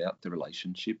it's about the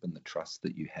relationship and the trust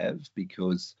that you have,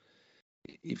 because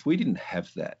if we didn't have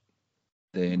that,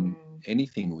 then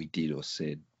anything we did or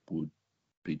said would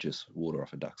be just water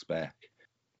off a duck's back.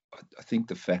 I think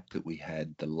the fact that we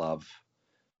had the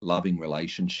loving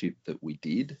relationship that we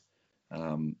did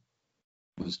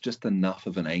was just enough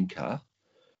of an anchor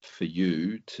for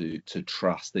you to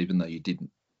trust, even though you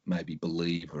didn't maybe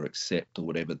believe or accept or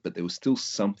whatever, but there was still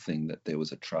something that there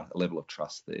was a level of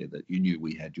trust there that you knew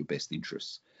we had your best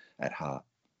interests at heart.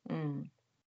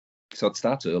 So it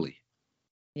starts early.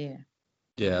 Yeah.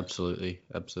 Yeah, absolutely.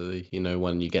 Absolutely. You know,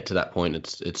 when you get to that point,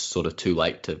 it's sort of too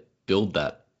late to build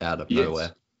that out of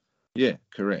nowhere. Yeah,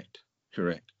 correct.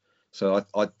 So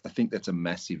I think that's a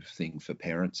massive thing for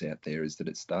parents out there, is that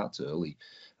it starts early.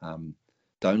 Don't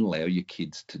allow your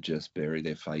kids to just bury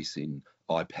their face in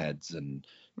iPads and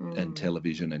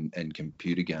television and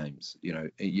computer games. You know,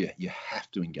 you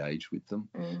have to engage with them,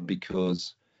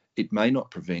 because it may not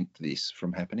prevent this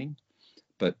from happening,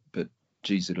 but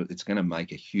geez, it's going to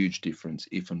make a huge difference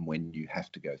if and when you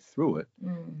have to go through it,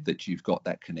 that you've got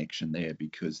that connection there,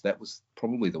 because that was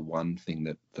probably the one thing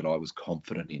that I was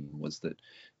confident in, was that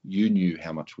you knew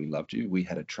how much we loved you. We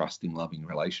had a trusting, loving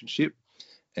relationship,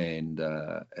 and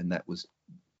that was,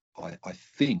 I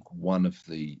think, one of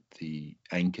the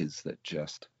anchors that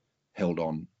just held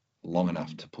on long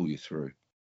enough to pull you through.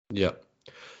 Yeah.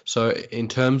 So in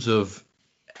terms of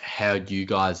how you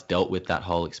guys dealt with that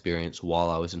whole experience while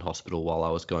I was in hospital, while I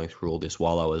was going through all this,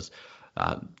 while I was,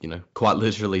 quite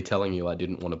literally telling you I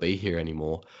didn't want to be here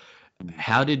anymore.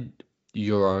 How did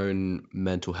your own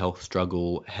mental health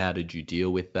struggle, how did you deal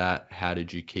with that? How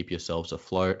did you keep yourselves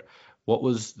afloat? What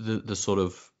was the sort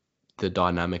of the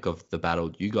dynamic of the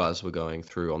battle you guys were going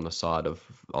through on the side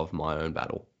of my own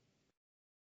battle?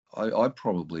 I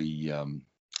probably,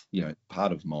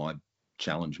 part of my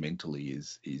challenge mentally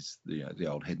is the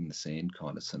old head in the sand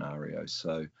kind of scenario.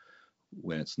 So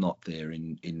when it's not there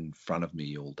in front of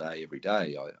me all day, every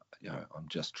day, I'm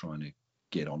just trying to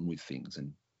get on with things,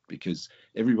 and because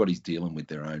everybody's dealing with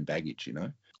their own baggage,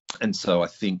 and so I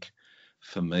think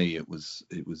for me it was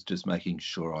just making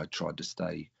sure I tried to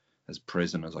stay as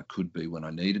present as I could be when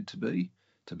I needed to be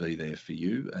there for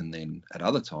you, and then at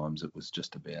other times it was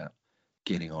just about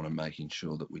getting on and making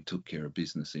sure that we took care of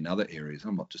business in other areas.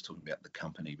 I'm not just talking about the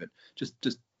company, but just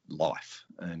life.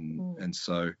 And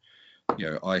so,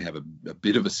 I have a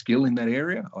bit of a skill in that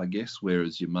area, I guess,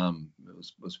 whereas your mum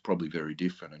was probably very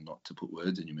different, and not to put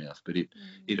words in your mouth, but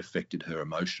it affected her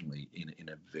emotionally in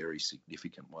a very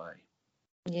significant way.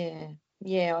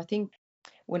 Yeah. I think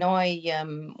when I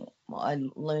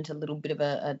learned a little bit of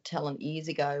a talent years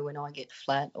ago, when I get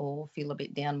flat or feel a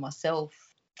bit down myself,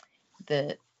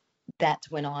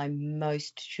 that's when I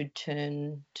most should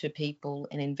turn to people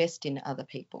and invest in other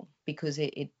people, because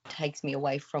it takes me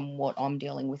away from what I'm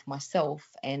dealing with myself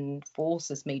and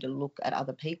forces me to look at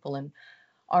other people. And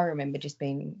I remember just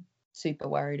being super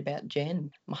worried about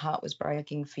Jen. My heart was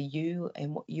breaking for you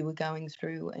and what you were going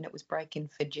through, and it was breaking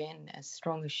for Jen. As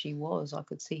strong as she was, I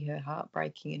could see her heart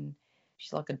breaking, and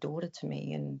she's like a daughter to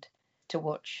me. And to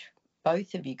watch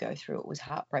both of you go through it was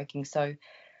heartbreaking. So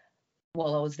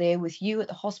while I was there with you at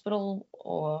the hospital,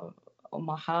 or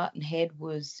my heart and head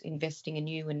was investing in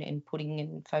you and putting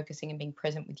and focusing and being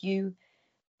present with you.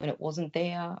 When it wasn't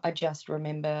there, I just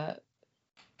remember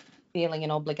feeling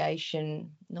an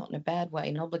obligation, not in a bad way,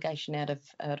 an obligation out of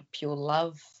pure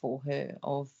love for her,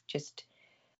 of just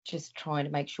trying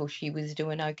to make sure she was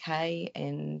doing okay,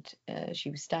 and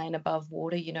she was staying above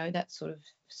water, that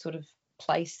sort of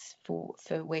place for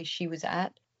where she was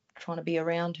at, trying to be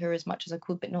around her as much as I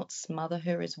could, but not smother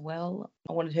her as well.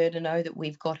 I wanted her to know that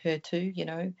we've got her too,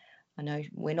 I know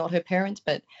we're not her parents,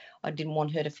 but I didn't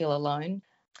want her to feel alone.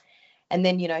 And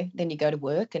then, then you go to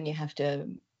work and you have to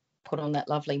put on that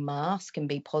lovely mask and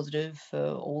be positive for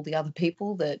all the other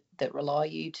people that rely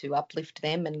you to uplift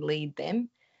them and lead them.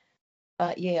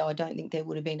 But yeah, I don't think there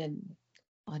would have been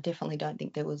I definitely don't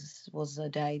think there was a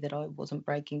day that I wasn't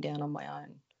breaking down on my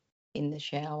own in the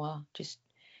shower, just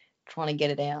trying to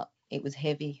get it out. It was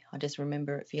heavy. I just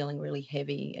remember it feeling really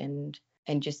heavy, and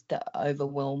just the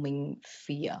overwhelming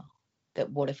fear that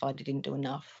what if I didn't do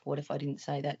enough? What if I didn't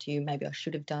say that to you? Maybe I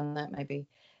should have done that, maybe.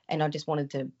 And I just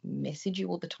wanted to message you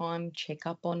all the time, check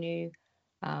up on you.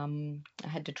 I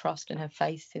had to trust and have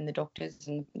faith in the doctors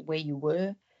and where you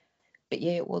were. But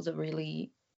yeah, it was a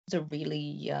really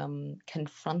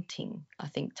confronting, I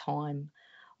think, time.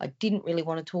 I didn't really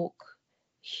want to talk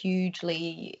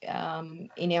hugely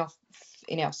in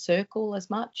our circle as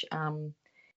much.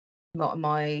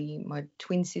 My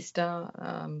twin sister,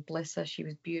 bless her, she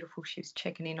was beautiful. She was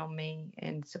checking in on me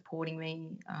and supporting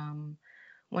me.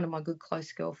 One of my good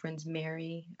close girlfriends,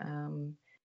 Mary,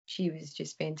 she was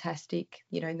just fantastic.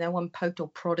 No one poked or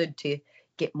prodded to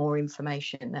get more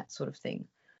information, that sort of thing.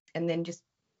 And then just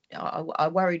I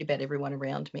worried about everyone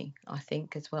around me, I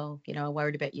think, as well. I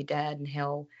worried about your dad and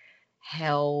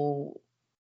how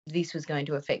this was going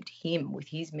to affect him with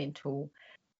his mental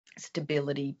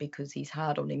stability, because he's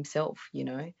hard on himself,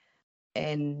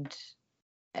 and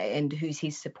who's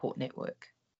his support network.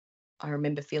 I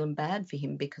remember feeling bad for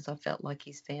him because I felt like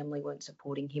his family weren't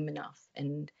supporting him enough,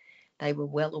 and they were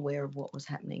well aware of what was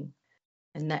happening.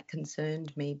 And that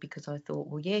concerned me, because I thought,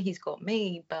 well, yeah, he's got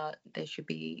me, but there should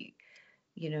be,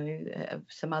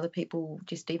 some other people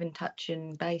just even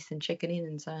touching base and checking in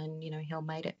and saying, how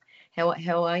made it? How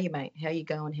are you, mate? How you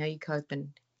going? How you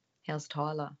coping? How's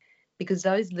Tyler? Because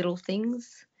those little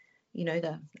things,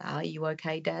 the "are you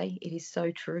okay" day, it is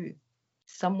so true.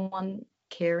 Someone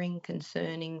caring,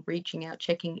 concerning, reaching out,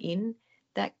 checking in,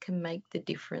 that can make the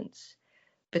difference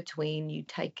between you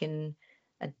taking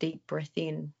a deep breath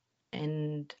in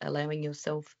and allowing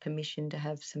yourself permission to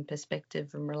have some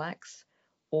perspective and relax,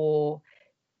 or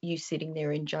you sitting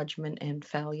there in judgment and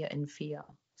failure and fear.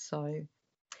 So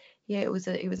yeah, it was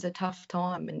a tough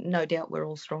time, and no doubt we're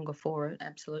all stronger for it.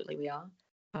 Absolutely, we are.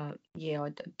 But yeah,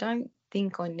 don't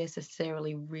think I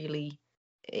necessarily really,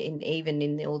 even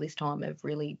in all this time, I've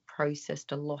really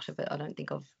processed a lot of it. I don't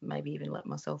think I've maybe even let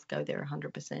myself go there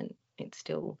 100%. It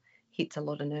still hits a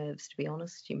lot of nerves, to be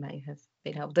honest. You may have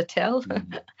been able to tell,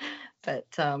 but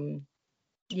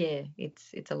yeah,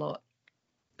 it's a lot.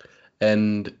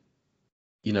 And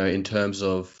in terms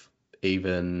of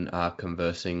even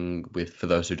conversing with, for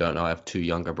those who don't know, I have two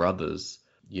younger brothers.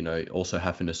 Also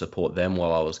having to support them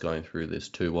while I was going through this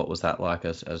too. What was that like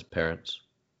as parents?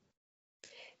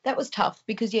 That was tough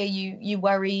because, yeah, you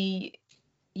worry,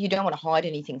 you don't want to hide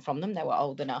anything from them. They were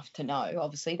old enough to know.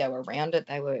 Obviously, they were around it.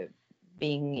 They were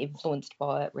being influenced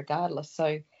by it regardless.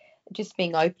 So just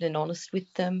being open and honest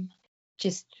with them,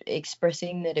 just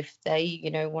expressing that if they,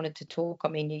 wanted to talk. I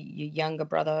mean, your younger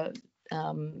brother,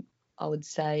 I would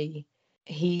say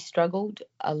he struggled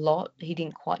a lot. He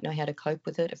didn't quite know how to cope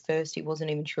with it. At first, he wasn't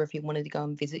even sure if he wanted to go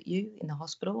and visit you in the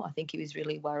hospital. I think he was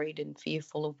really worried and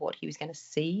fearful of what he was going to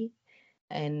see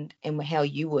and how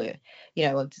you were.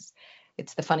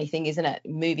 It's the funny thing, isn't it?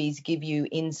 Movies give you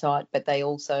insight, but they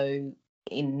also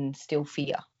instill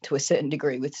fear to a certain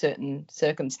degree with certain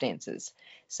circumstances.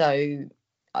 So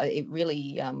it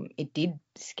really it did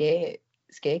scare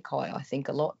Kai, I think,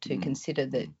 a lot, to consider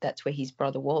that that's where his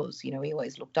brother was. He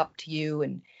always looked up to you,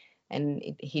 and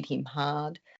it hit him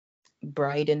hard.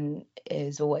 Braden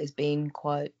has always been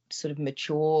quite sort of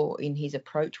mature in his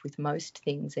approach with most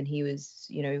things, and he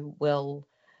was,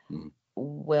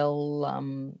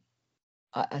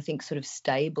 I think sort of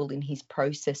stable in his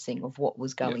processing of what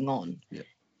was going on. Yep.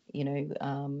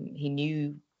 He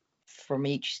knew from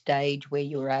each stage where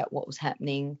you were at, what was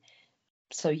happening.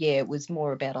 So yeah, it was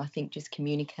more about, I think, just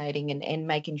communicating and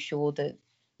making sure that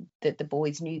the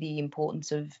boys knew the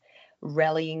importance of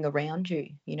rallying around you.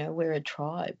 We're a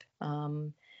tribe,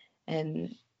 and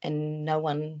no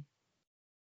one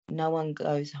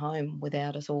goes home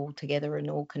without us all together and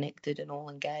all connected and all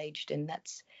engaged. And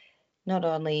that's not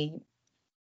only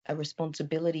a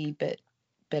responsibility, but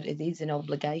it is an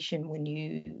obligation when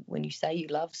you say you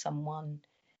love someone.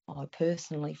 I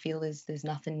personally feel there's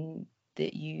nothing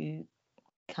that you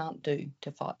can't do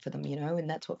to fight for them, and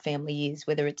that's what family is.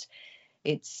 Whether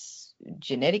it's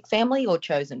genetic family or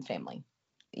chosen family,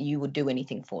 you would do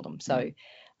anything for them. So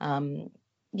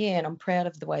yeah, and I'm proud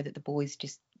of the way that the boys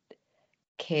just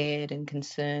cared and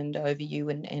concerned over you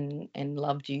and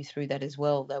loved you through that as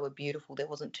well. They were beautiful. There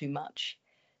wasn't too much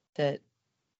that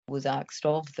was asked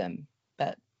of them,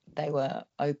 but they were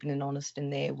open and honest in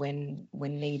there when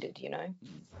needed.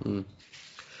 And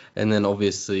then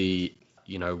obviously,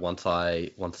 once I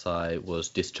was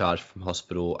discharged from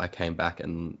hospital, I came back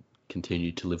and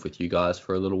continued to live with you guys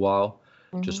for a little while,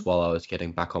 just while I was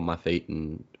getting back on my feet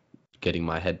and getting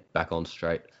my head back on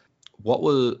straight. What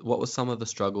were some of the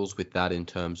struggles with that, in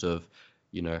terms of,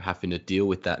 having to deal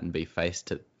with that and be face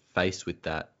with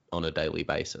that on a daily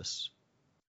basis?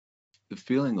 The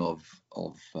feeling of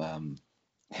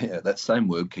that same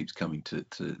word keeps coming to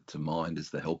mind, is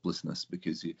the helplessness,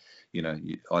 because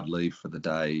I'd leave for the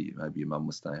day, maybe your mum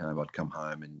would stay home, I'd come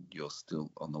home and you're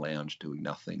still on the lounge doing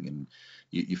nothing, and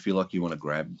you feel like you want to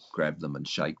grab them and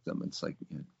shake them and say,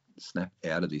 snap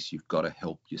out of this, you've got to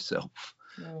help yourself.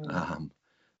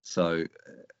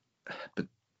 But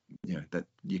that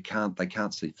they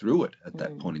can't see through it at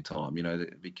that point in time,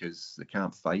 because they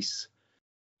can't face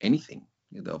anything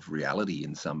of reality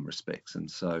in some respects. And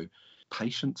so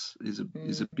patience is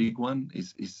a big one,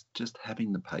 is just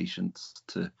having the patience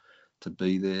to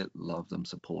be there, love them,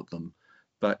 support them,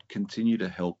 but continue to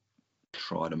help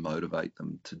try to motivate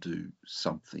them to do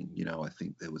something. I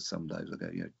think there was some days I go,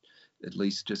 at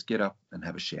least just get up and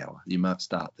have a shower. You might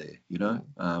start there,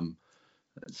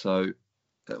 So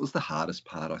that was the hardest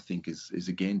part, I think, is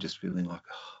again just feeling like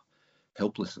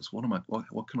helplessness.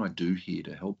 What can I do here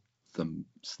to help them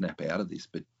snap out of this?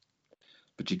 But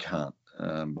you can't.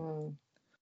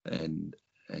 And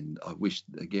I wish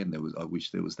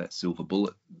there was that silver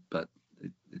bullet, but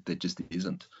there just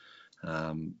isn't.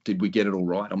 Did we get it all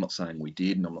right? I'm not saying we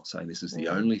did, and I'm not saying this is the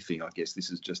only thing. I guess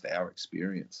this is just our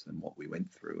experience and what we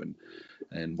went through,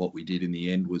 and what we did in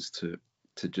the end was to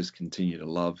just continue to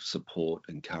love, support,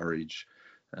 encourage,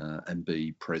 and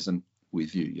be present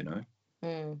with you.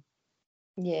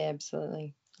 Yeah,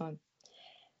 absolutely.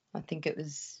 I think it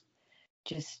was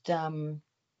just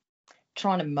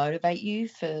trying to motivate you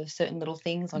for certain little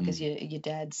things, like as your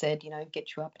dad said,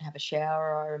 get you up and have a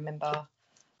shower. I remember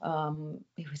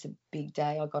it was a big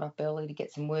day. I got up early to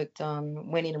get some work done,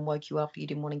 went in and woke you up. You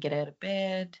didn't want to get out of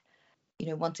bed.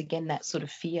 Once again, that sort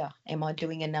of fear. Am I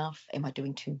doing enough? Am I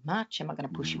doing too much? Am I going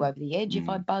to push you over the edge if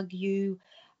I bug you?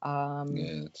 Yeah,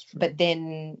 that's true. But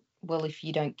then, well, if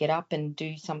you don't get up and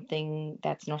do something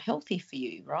that's not healthy for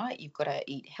you, right? You've got to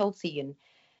eat healthy. And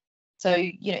so,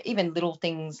 even little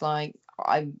things like,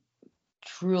 I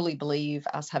truly believe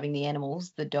us having the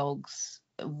animals, the dogs,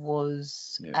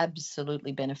 was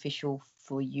absolutely beneficial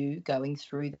for you going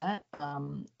through that,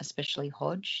 especially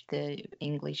Hodge, the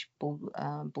English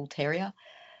bull terrier.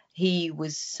 He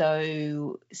was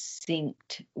so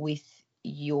synced with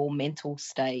your mental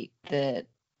state that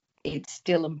it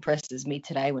still impresses me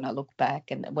today when I look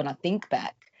back and when I think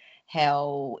back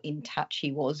how in touch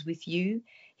he was with you.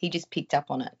 He just picked up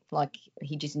on it. Like,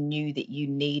 he just knew that you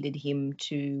needed him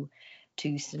to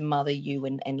smother you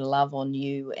and love on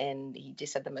you, and he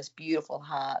just had the most beautiful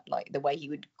heart. Like the way he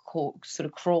would sort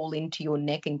of crawl into your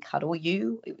neck and cuddle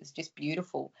you, it was just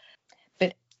beautiful.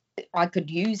 But I could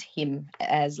use him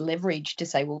as leverage to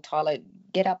say, well, Tyler,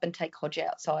 get up and take Hodge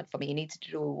outside for me. He needs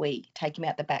to do a wee. Take him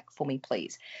out the back for me,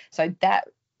 please. So that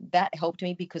helped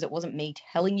me, because it wasn't me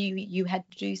telling you had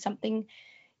to do something.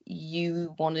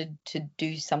 You wanted to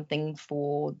do something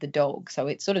for the dog. So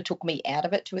it sort of took me out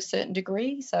of it to a certain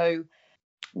degree. So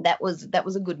that was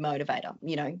a good motivator.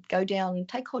 Go down,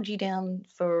 take Hodgie down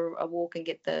for a walk and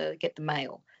get the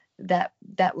mail. That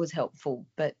was helpful.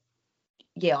 But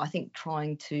yeah, I think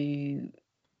trying to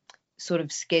sort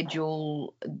of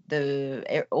schedule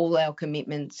all our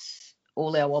commitments,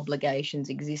 all our obligations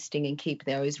existing, and keep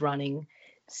those running,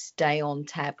 stay on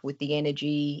tap with the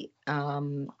energy,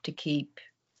 to keep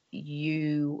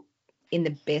you in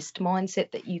the best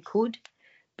mindset that you could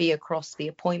be across the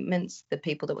appointments, the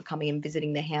people that were coming and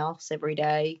visiting the house every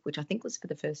day, which I think was for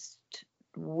the first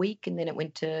week, and then it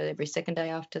went to every second day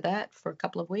after that for a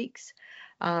couple of weeks,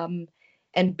 and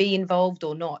be involved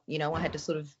or not. I had to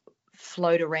sort of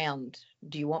float around.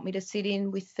 Do you want me to sit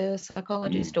in with the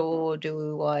psychologist, or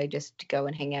do I just go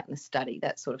and hang out in the study,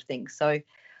 that sort of thing? So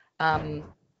I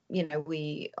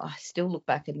still look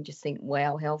back and just think,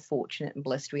 wow, how fortunate and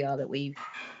blessed we are that we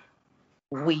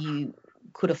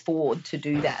could afford to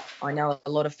do that. I know a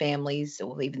lot of families,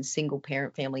 or even single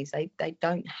parent families, they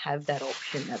don't have that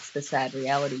option. That's the sad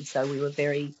reality. So we were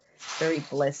very, very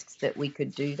blessed that we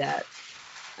could do that,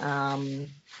 and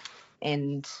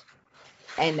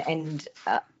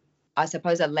I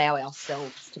suppose allow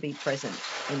ourselves to be present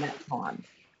in that time.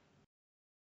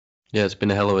 Yeah, it's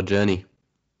been a hell of a journey.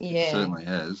 Yeah, it certainly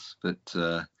has. But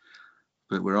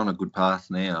we're on a good path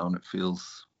now, and it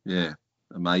feels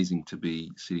amazing to be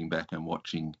sitting back and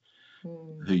watching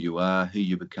who you are, who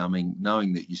you're becoming,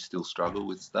 knowing that you still struggle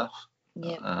with stuff,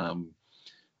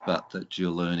 but that you're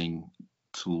learning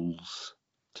tools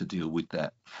to deal with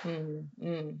that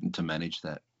and to manage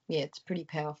that. Yeah, it's a pretty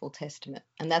powerful testament.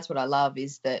 And that's what I love,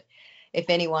 is that if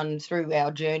anyone through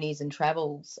our journeys and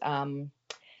travels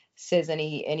says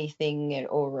anything,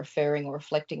 or referring or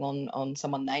reflecting on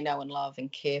someone they know and love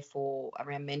and care for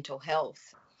around mental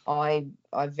health, I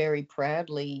very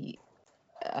proudly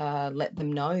let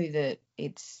them know that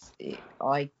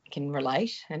I can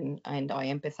relate and I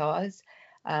empathise,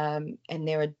 and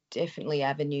there are definitely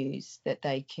avenues that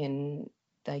they can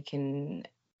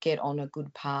get on a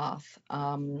good path.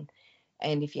 And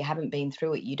if you haven't been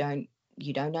through it, you don't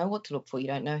know what to look for. You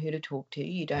don't know who to talk to.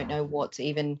 You don't know what's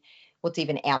even what's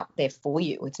even out there for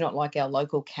you. It's not like our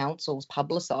local councils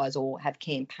publicise or have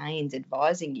campaigns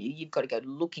advising you. You've got to go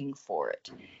looking for it.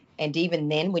 And even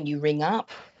then, when you ring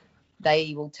up,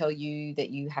 they will tell you that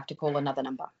you have to call another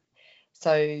number.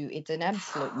 So it's an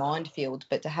absolute minefield.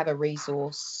 But to have a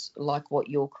resource like what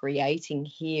you're creating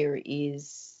here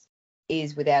is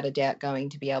without a doubt going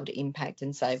to be able to impact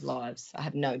and save lives. I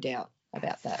have no doubt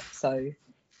about that. So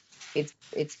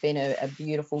it's been a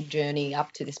beautiful journey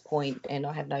up to this point, and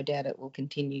I have no doubt it will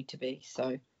continue to be.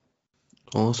 So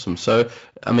Awesome. So,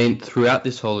 I mean, throughout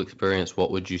this whole experience,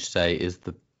 what would you say is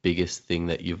the biggest thing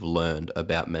that you've learned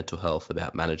about mental health,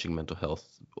 about managing mental health,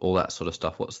 all that sort of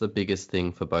stuff? What's the biggest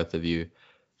thing for both of you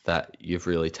that you've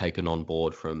really taken on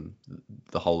board from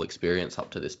the whole experience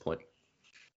up to this point?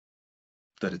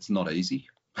 That it's not easy.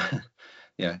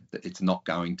 Yeah, it's not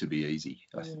going to be easy.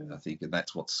 I think, and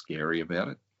that's what's scary about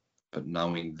it. But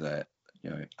knowing that,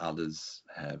 others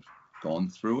have gone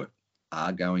through it,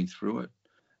 are going through it,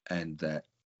 and that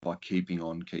by keeping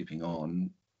on,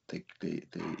 there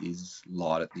is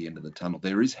light at the end of the tunnel.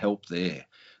 There is help there.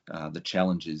 The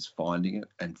challenge is finding it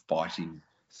and fighting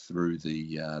through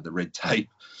the red tape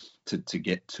to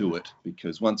get to it,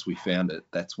 because once we found it,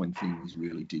 that's when things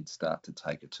really did start to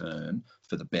take a turn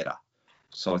for the better.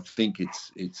 So I think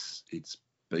it's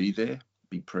be there,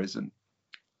 be present,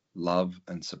 love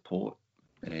and support,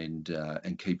 and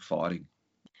keep fighting.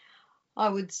 I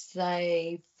would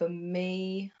say for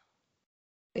me,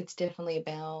 it's definitely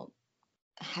about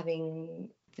having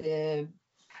the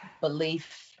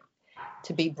belief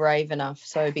to be brave enough.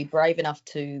 So be brave enough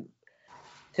to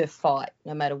fight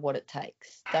no matter what it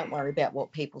takes. Don't worry about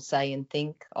what people say and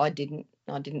think. I didn't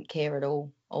care at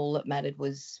all. All that mattered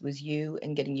was you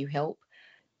and getting you help.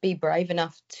 Be brave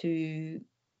enough to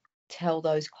tell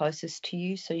those closest to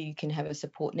you so you can have a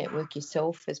support network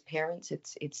yourself. As parents,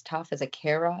 it's tough. As a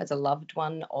carer, as a loved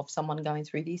one of someone going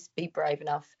through this, be brave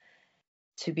enough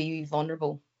to be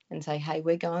vulnerable and say, hey,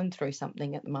 we're going through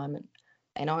something at the moment,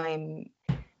 and I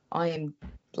am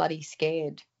bloody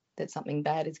scared that something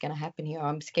bad is going to happen here.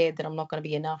 I'm scared that I'm not going to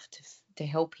be enough to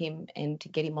help him and to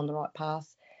get him on the right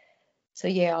path. So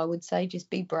yeah, I would say just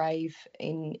be brave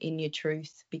in your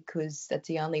truth, because that's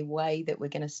the only way that we're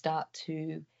going to start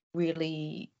to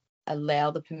really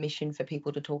allow the permission for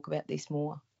people to talk about this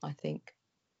more, I think.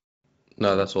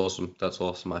 No, that's awesome. That's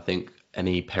awesome. I think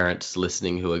any parents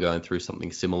listening who are going through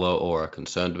something similar or are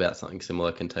concerned about something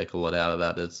similar can take a lot out of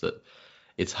that. Is that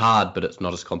it's hard, but it's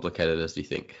not as complicated as you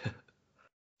think.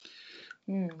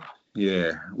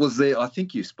 Yeah. Was there, I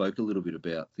think you spoke a little bit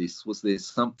about this, was there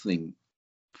something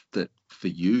that for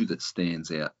you that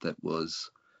stands out that was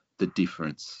the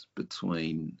difference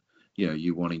between,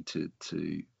 you wanting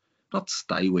to not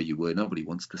stay where you were? Nobody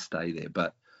wants to stay there,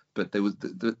 but there was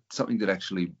something that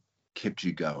actually kept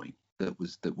you going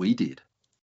that we did.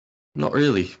 Not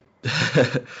really.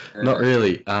 Not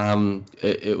really.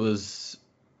 It was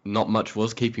not much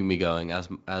was keeping me going,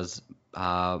 as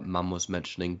Mum was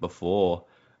mentioning before.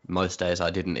 Most days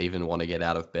I didn't even want to get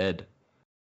out of bed.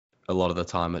 A lot of the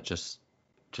time it just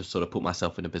sort of put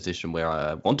myself in a position where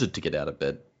I wanted to get out of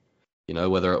bed.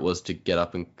 Whether it was to get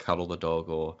up and cuddle the dog,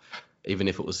 or even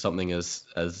if it was something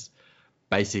as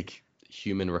basic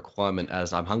human requirement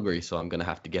as I'm hungry, so I'm going to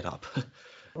have to get up.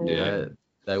 Yeah.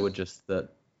 They were just that.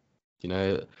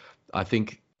 I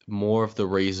think more of the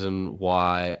reason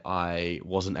why I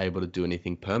wasn't able to do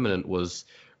anything permanent was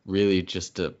really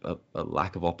just a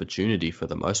lack of opportunity for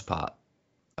the most part.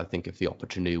 I think if the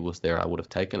opportunity was there, I would have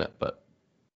taken it, but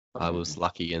I was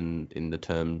lucky in the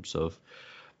terms of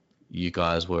you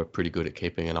guys were pretty good at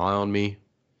keeping an eye on me,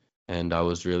 and I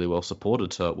was really well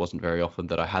supported, so it wasn't very often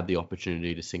that I had the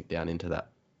opportunity to sink down into that.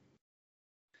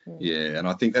 Yeah, and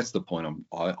I think that's the point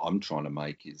I'm trying to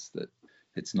make, is that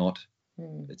it's not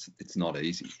it's not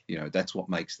easy. That's what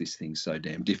makes this thing so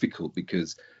damn difficult,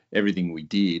 because everything we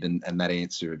did, and that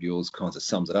answer of yours kind of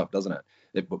sums it up, doesn't it?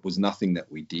 It was nothing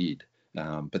that we did,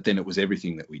 but then it was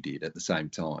everything that we did at the same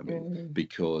time,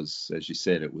 because, as you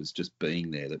said, it was just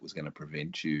being there that was going to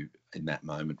prevent you in that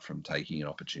moment from taking an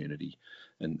opportunity.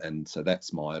 And so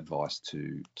that's my advice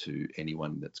to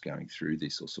anyone that's going through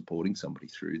this or supporting somebody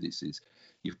through this, is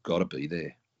you've got to be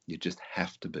there. You just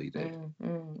have to be there.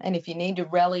 And if you need to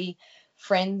rally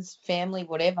friends, family,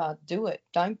 whatever, do it.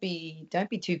 Don't be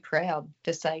too proud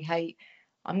to say, hey,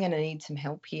 I'm going to need some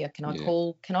help here. Can I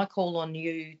call on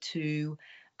you to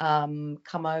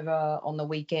come over on the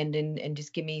weekend and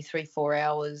just give me 3-4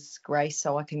 hours grace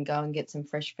so I can go and get some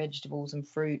fresh vegetables and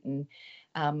fruit,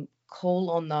 and call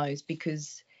on those,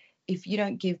 because if you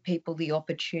don't give people the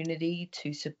opportunity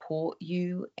to support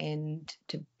you and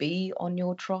to be on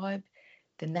your tribe,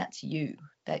 then that's you.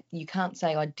 that you can't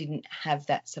say I didn't have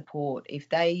that support. If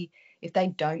they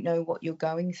don't know what you're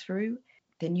going through,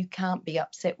 then you can't be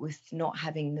upset with not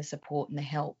having the support and the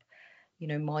help. You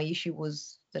know, my issue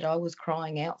was that I was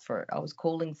crying out for it. I was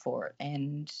calling for it,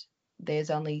 and there's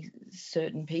only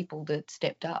certain people that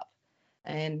stepped up,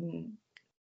 and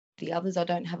the others I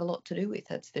don't have a lot to do with.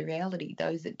 That's the reality.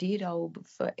 Those that did, I will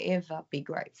forever be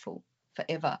grateful,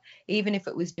 forever. Even if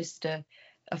it was just a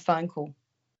phone call,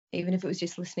 even if it was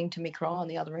just listening to me cry on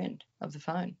the other end of the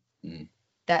phone.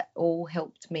 That all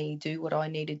helped me do what I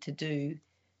needed to do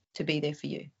to be there for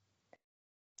you.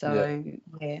 So,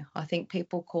 yeah, I think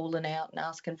people calling out and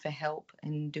asking for help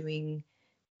and doing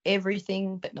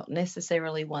everything, but not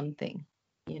necessarily one thing,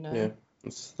 you know? Yeah,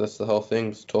 that's the whole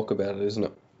thing. Just talk about it, isn't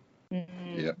it?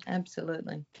 Yeah.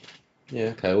 Absolutely. Yeah,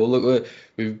 okay. Well, look,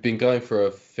 we've been going for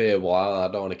a fair while.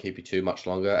 I don't want to keep you too much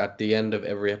longer. At the end of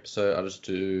every episode,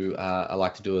 I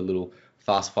like to do a little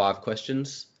fast 5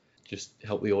 questions. Just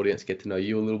help the audience get to know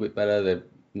you a little bit better. They're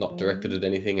not directed at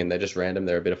anything and they're just random.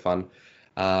 They're a bit of fun.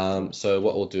 So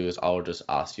what we'll do is I'll just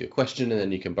ask you a question and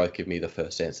then you can both give me the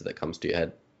first answer that comes to your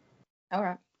head. All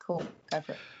right, cool. Go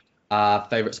for it.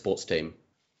 Favorite sports team?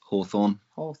 Hawthorn.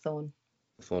 Hawthorn.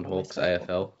 Hawthorn Hawks,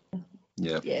 AFL.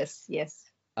 Yeah. Yes.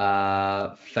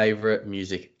 Favorite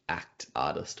music act,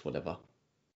 artist, whatever.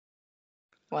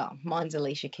 Well, mine's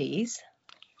Alicia Keys.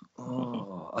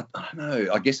 Oh, I don't know.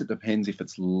 I guess it depends if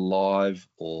it's live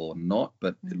or not,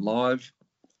 but live,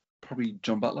 probably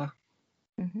John Butler.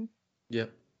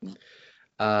 Yep.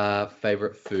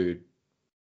 Favorite food?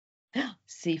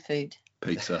 Seafood.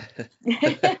 Pizza.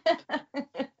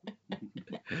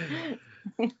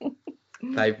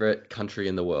 Favorite country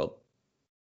in the world?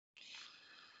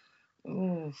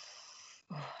 Ooh,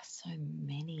 so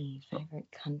many. Favorite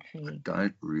country. I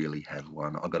don't really have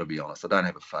one. I've got to be honest. I don't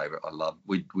have a favorite.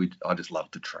 I just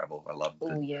love to travel. I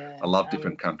love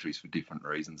different countries for different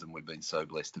reasons, and we've been so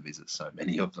blessed to visit so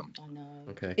many of them. I know.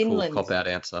 Okay, Finland. cool. Cop out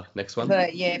answer. Next one.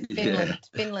 But yeah, Finland.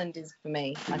 Finland is for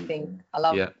me. I think I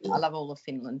love all of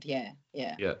Finland. Yeah.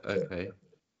 Yeah. Okay.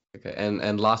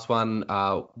 And last one.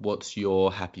 What's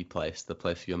your happy place? The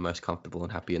place you're most comfortable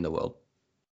and happy in the world?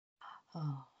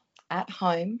 Oh, at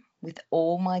home with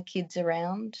all my kids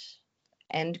around,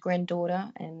 and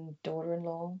granddaughter and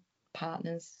daughter-in-law,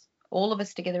 partners, all of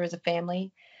us together as a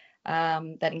family.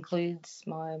 That includes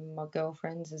my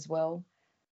girlfriends as well.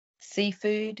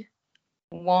 Seafood,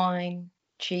 wine,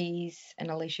 cheese,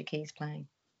 and Alicia Keys playing.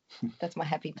 That's my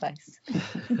happy place.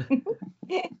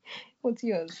 What's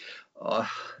yours?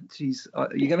 Oh, geez,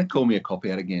 you're going to call me a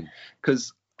cop-out again,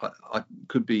 because I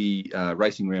could be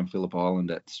racing around Phillip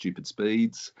Island at stupid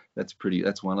speeds. That's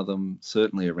one of them.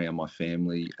 Certainly around my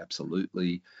family,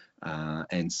 absolutely,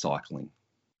 and cycling.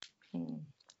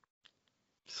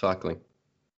 Cycling.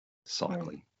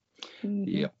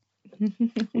 Yep.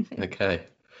 Okay.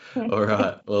 All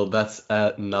right. Well, that's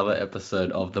another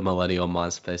episode of the Millennial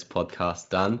Mindspace podcast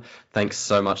done. Thanks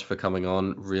so much for coming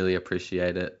on. Really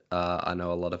appreciate it. I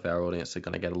know a lot of our audience are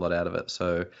going to get a lot out of it.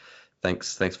 So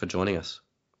thanks for joining us.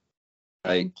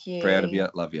 Hey, Thank you. Proud of you.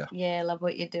 Love you. Yeah, love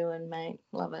what you're doing, mate.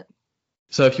 Love it.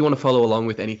 So if you want to follow along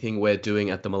with anything we're doing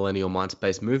at the Millennial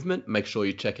Mindspace movement, make sure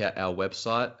you check out our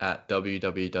website at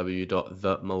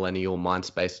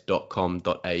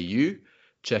www.themillennialmindspace.com.au.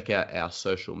 Check out our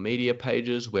social media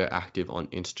pages. We're active on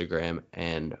Instagram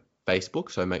and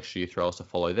Facebook, so make sure you throw us a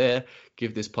follow there.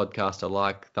 Give this podcast a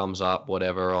like, thumbs up,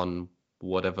 whatever, on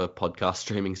whatever podcast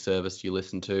streaming service you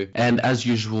listen to. And as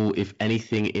usual, if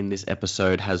anything in this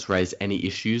episode has raised any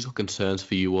issues or concerns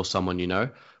for you or someone you know,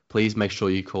 please make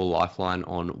sure you call Lifeline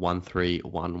on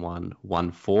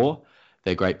 131114.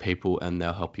 They're great people and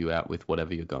they'll help you out with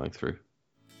whatever you're going through.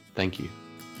 Thank you.